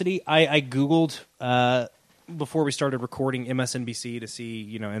curiosity, I Googled before we started recording MSNBC to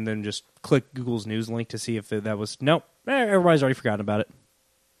see, and then just click Google's news link to see if that was, nope, everybody's already forgotten about it.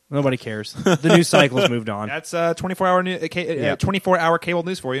 Nobody cares. The news cycle's moved on. That's 24-hour cable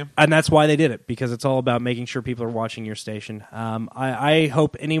news for you. And that's why they did it, because it's all about making sure people are watching your station. I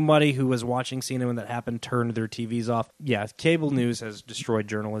hope anybody who was watching CNN when that happened turned their TVs off. Yeah, cable news has destroyed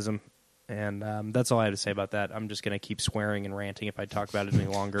journalism, and that's all I have to say about that. I'm just going to keep swearing and ranting if I talk about it any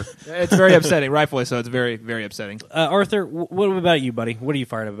longer. It's very upsetting, rightfully so. It's very, very upsetting. Arthur, what about you, buddy? What are you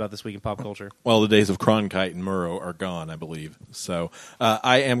fired up about this week in pop culture? Well, the days of Cronkite and Murrow are gone, I believe. So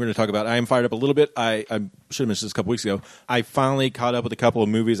I am going to talk about, I am fired up a little bit. I should have mentioned this a couple weeks ago. I finally caught up with a couple of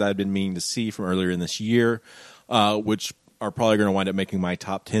movies I had been meaning to see from earlier in this year, which are probably going to wind up making my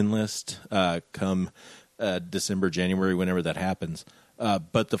top 10 list come December, January, whenever that happens.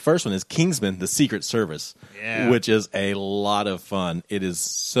 But the first one is Kingsman: The Secret Service, which is a lot of fun. It is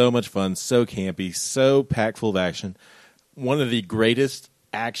so much fun, so campy, so packed full of action. One of the greatest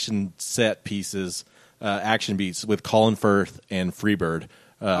action set pieces, action beats with Colin Firth and Freebird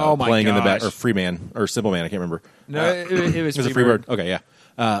playing in the back, or Freeman, or Simple Man, I can't remember. No, it was Freebird. Okay, yeah.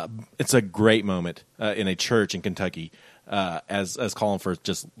 It's a great moment in a church in Kentucky as Colin Firth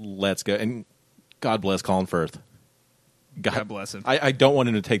just lets go. And God bless Colin Firth. God bless him. I don't want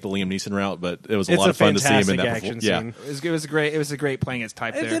him to take the Liam Neeson route, but it was a lot of fun to see him in that action scene. It was great. It was a great playing its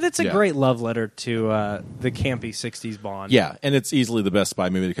type there. It's a great love letter to the campy 60s Bond. Yeah, and it's easily the best spy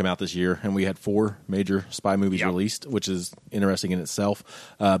movie to come out this year, and we had 4 major spy movies released, which is interesting in itself,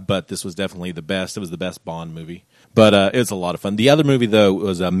 but this was definitely the best. It was the best Bond movie, but it was a lot of fun. The other movie, though,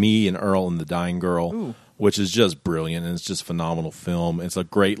 was Me and Earl and the Dying Girl, which is just brilliant, and it's just a phenomenal film. It's a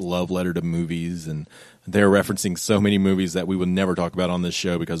great love letter to movies, and they're referencing so many movies that we would never talk about on this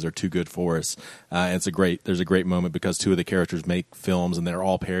show because they're too good for us. There's a great moment because 2 of the characters make films, and they're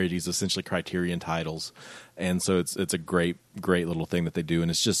all parodies, essentially Criterion titles. And so it's a great little thing that they do, and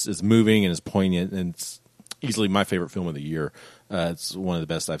it's moving and it's poignant, and it's easily my favorite film of the year. It's one of the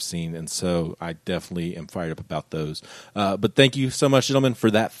best I've seen, and so I definitely am fired up about those. But thank you so much, gentlemen, for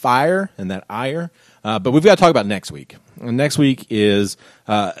that fire and that ire. But we've got to talk about next week. And next week is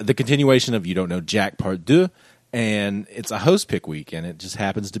the continuation of You Don't Know Jack Part 2, and it's a host pick week, and it just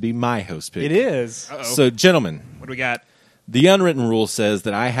happens to be my host pick. It is. Uh-oh. So, gentlemen. What do we got? The unwritten rule says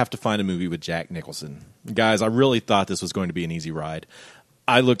that I have to find a movie with Jack Nicholson. Guys, I really thought this was going to be an easy ride.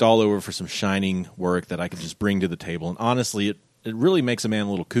 I looked all over for some shining work that I could just bring to the table, and honestly, it really makes a man a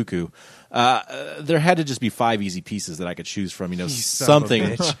little cuckoo. There had to just be 5 easy pieces that I could choose from.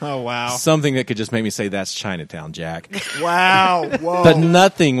 Something. Oh, wow. Something that could just make me say, that's Chinatown, Jack. Wow. Whoa. But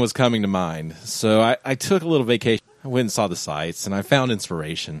nothing was coming to mind. So I took a little vacation. I went and saw the sights, and I found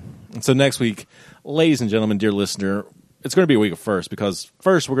inspiration. And so next week, ladies and gentlemen, dear listener, it's going to be a week of first, because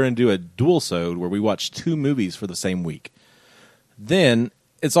first we're going to do a dual-sode where we watch 2 movies for the same week. Then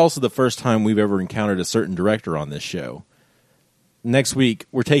it's also the first time we've ever encountered a certain director on this show. Next week,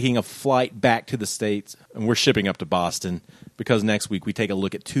 we're taking a flight back to the States, and we're shipping up to Boston, because next week we take a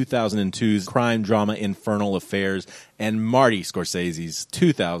look at 2002's crime drama Infernal Affairs and Marty Scorsese's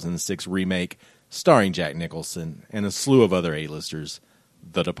 2006 remake starring Jack Nicholson and a slew of other A-listers,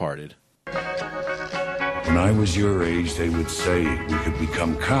 The Departed. When I was your age, they would say we could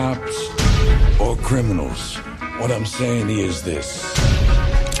become cops or criminals. What I'm saying is this.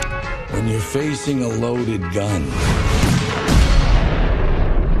 When you're facing a loaded gun,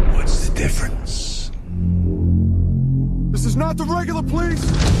 what's the difference? This is not the regular police.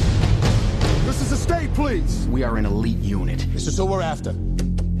 This is the state police. We are an elite unit. This is who we're after.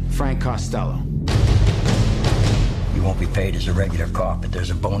 Frank Costello. You won't be paid as a regular cop, but there's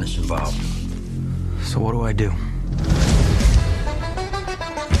a bonus involved. So what do I do?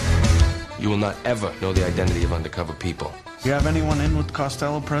 You will not ever know the identity of undercover people. You have anyone in with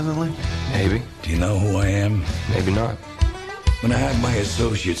Costello presently? Maybe. Do you know who I am? Maybe not. I'm gonna have my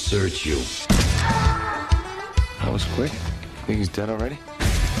associates search you. That was quick. Think he's dead already?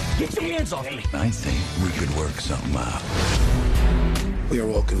 Get your hands off me! I think we could work something out. We are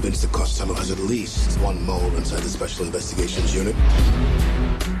all convinced that Costello has at least one mole inside the Special Investigations Unit.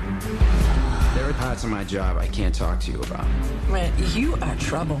 There are parts of my job I can't talk to you about. Man, you are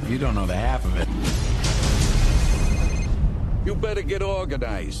trouble. You don't know the half of it. You better get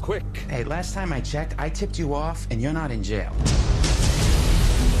organized, quick. Hey, last time I checked, I tipped you off, and you're not in jail.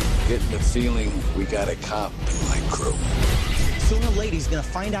 Getting the feeling we got a cop in my crew. Sooner or later, he's gonna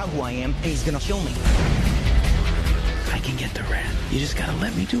find out who I am, and he's gonna kill me. I can get the rat. You just gotta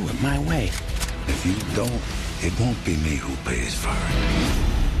let me do it my way. If you don't, it won't be me who pays for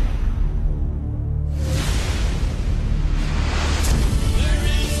it.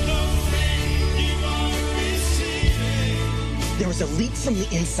 There is a leak from the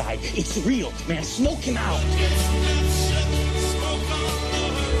inside. It's real, man. Smoke him out.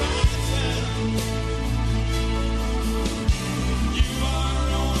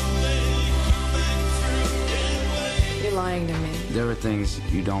 You're lying to me. There are things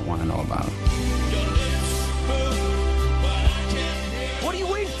you don't want to know about. What are you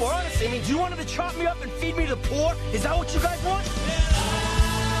waiting for, honestly? I mean, do you want him to chop me up and feed me to the poor? Is that what you guys want?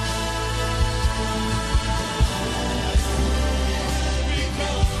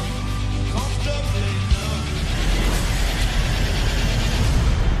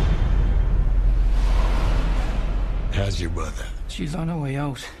 How's your brother? She's on her way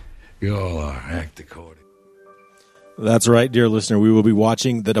out. You all are. Act according. That's right, dear listener. We will be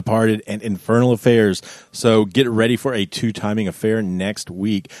watching The Departed and Infernal Affairs. So get ready for a 2-timing affair next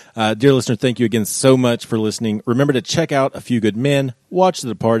week. Dear listener, thank you again so much for listening. Remember to check out A Few Good Men, watch The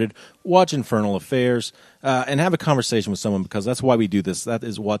Departed, watch Infernal Affairs, and have a conversation with someone, because that's why we do this. That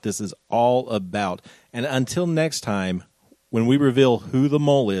is what this is all about. And until next time, when we reveal who the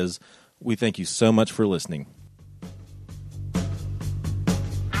mole is, we thank you so much for listening.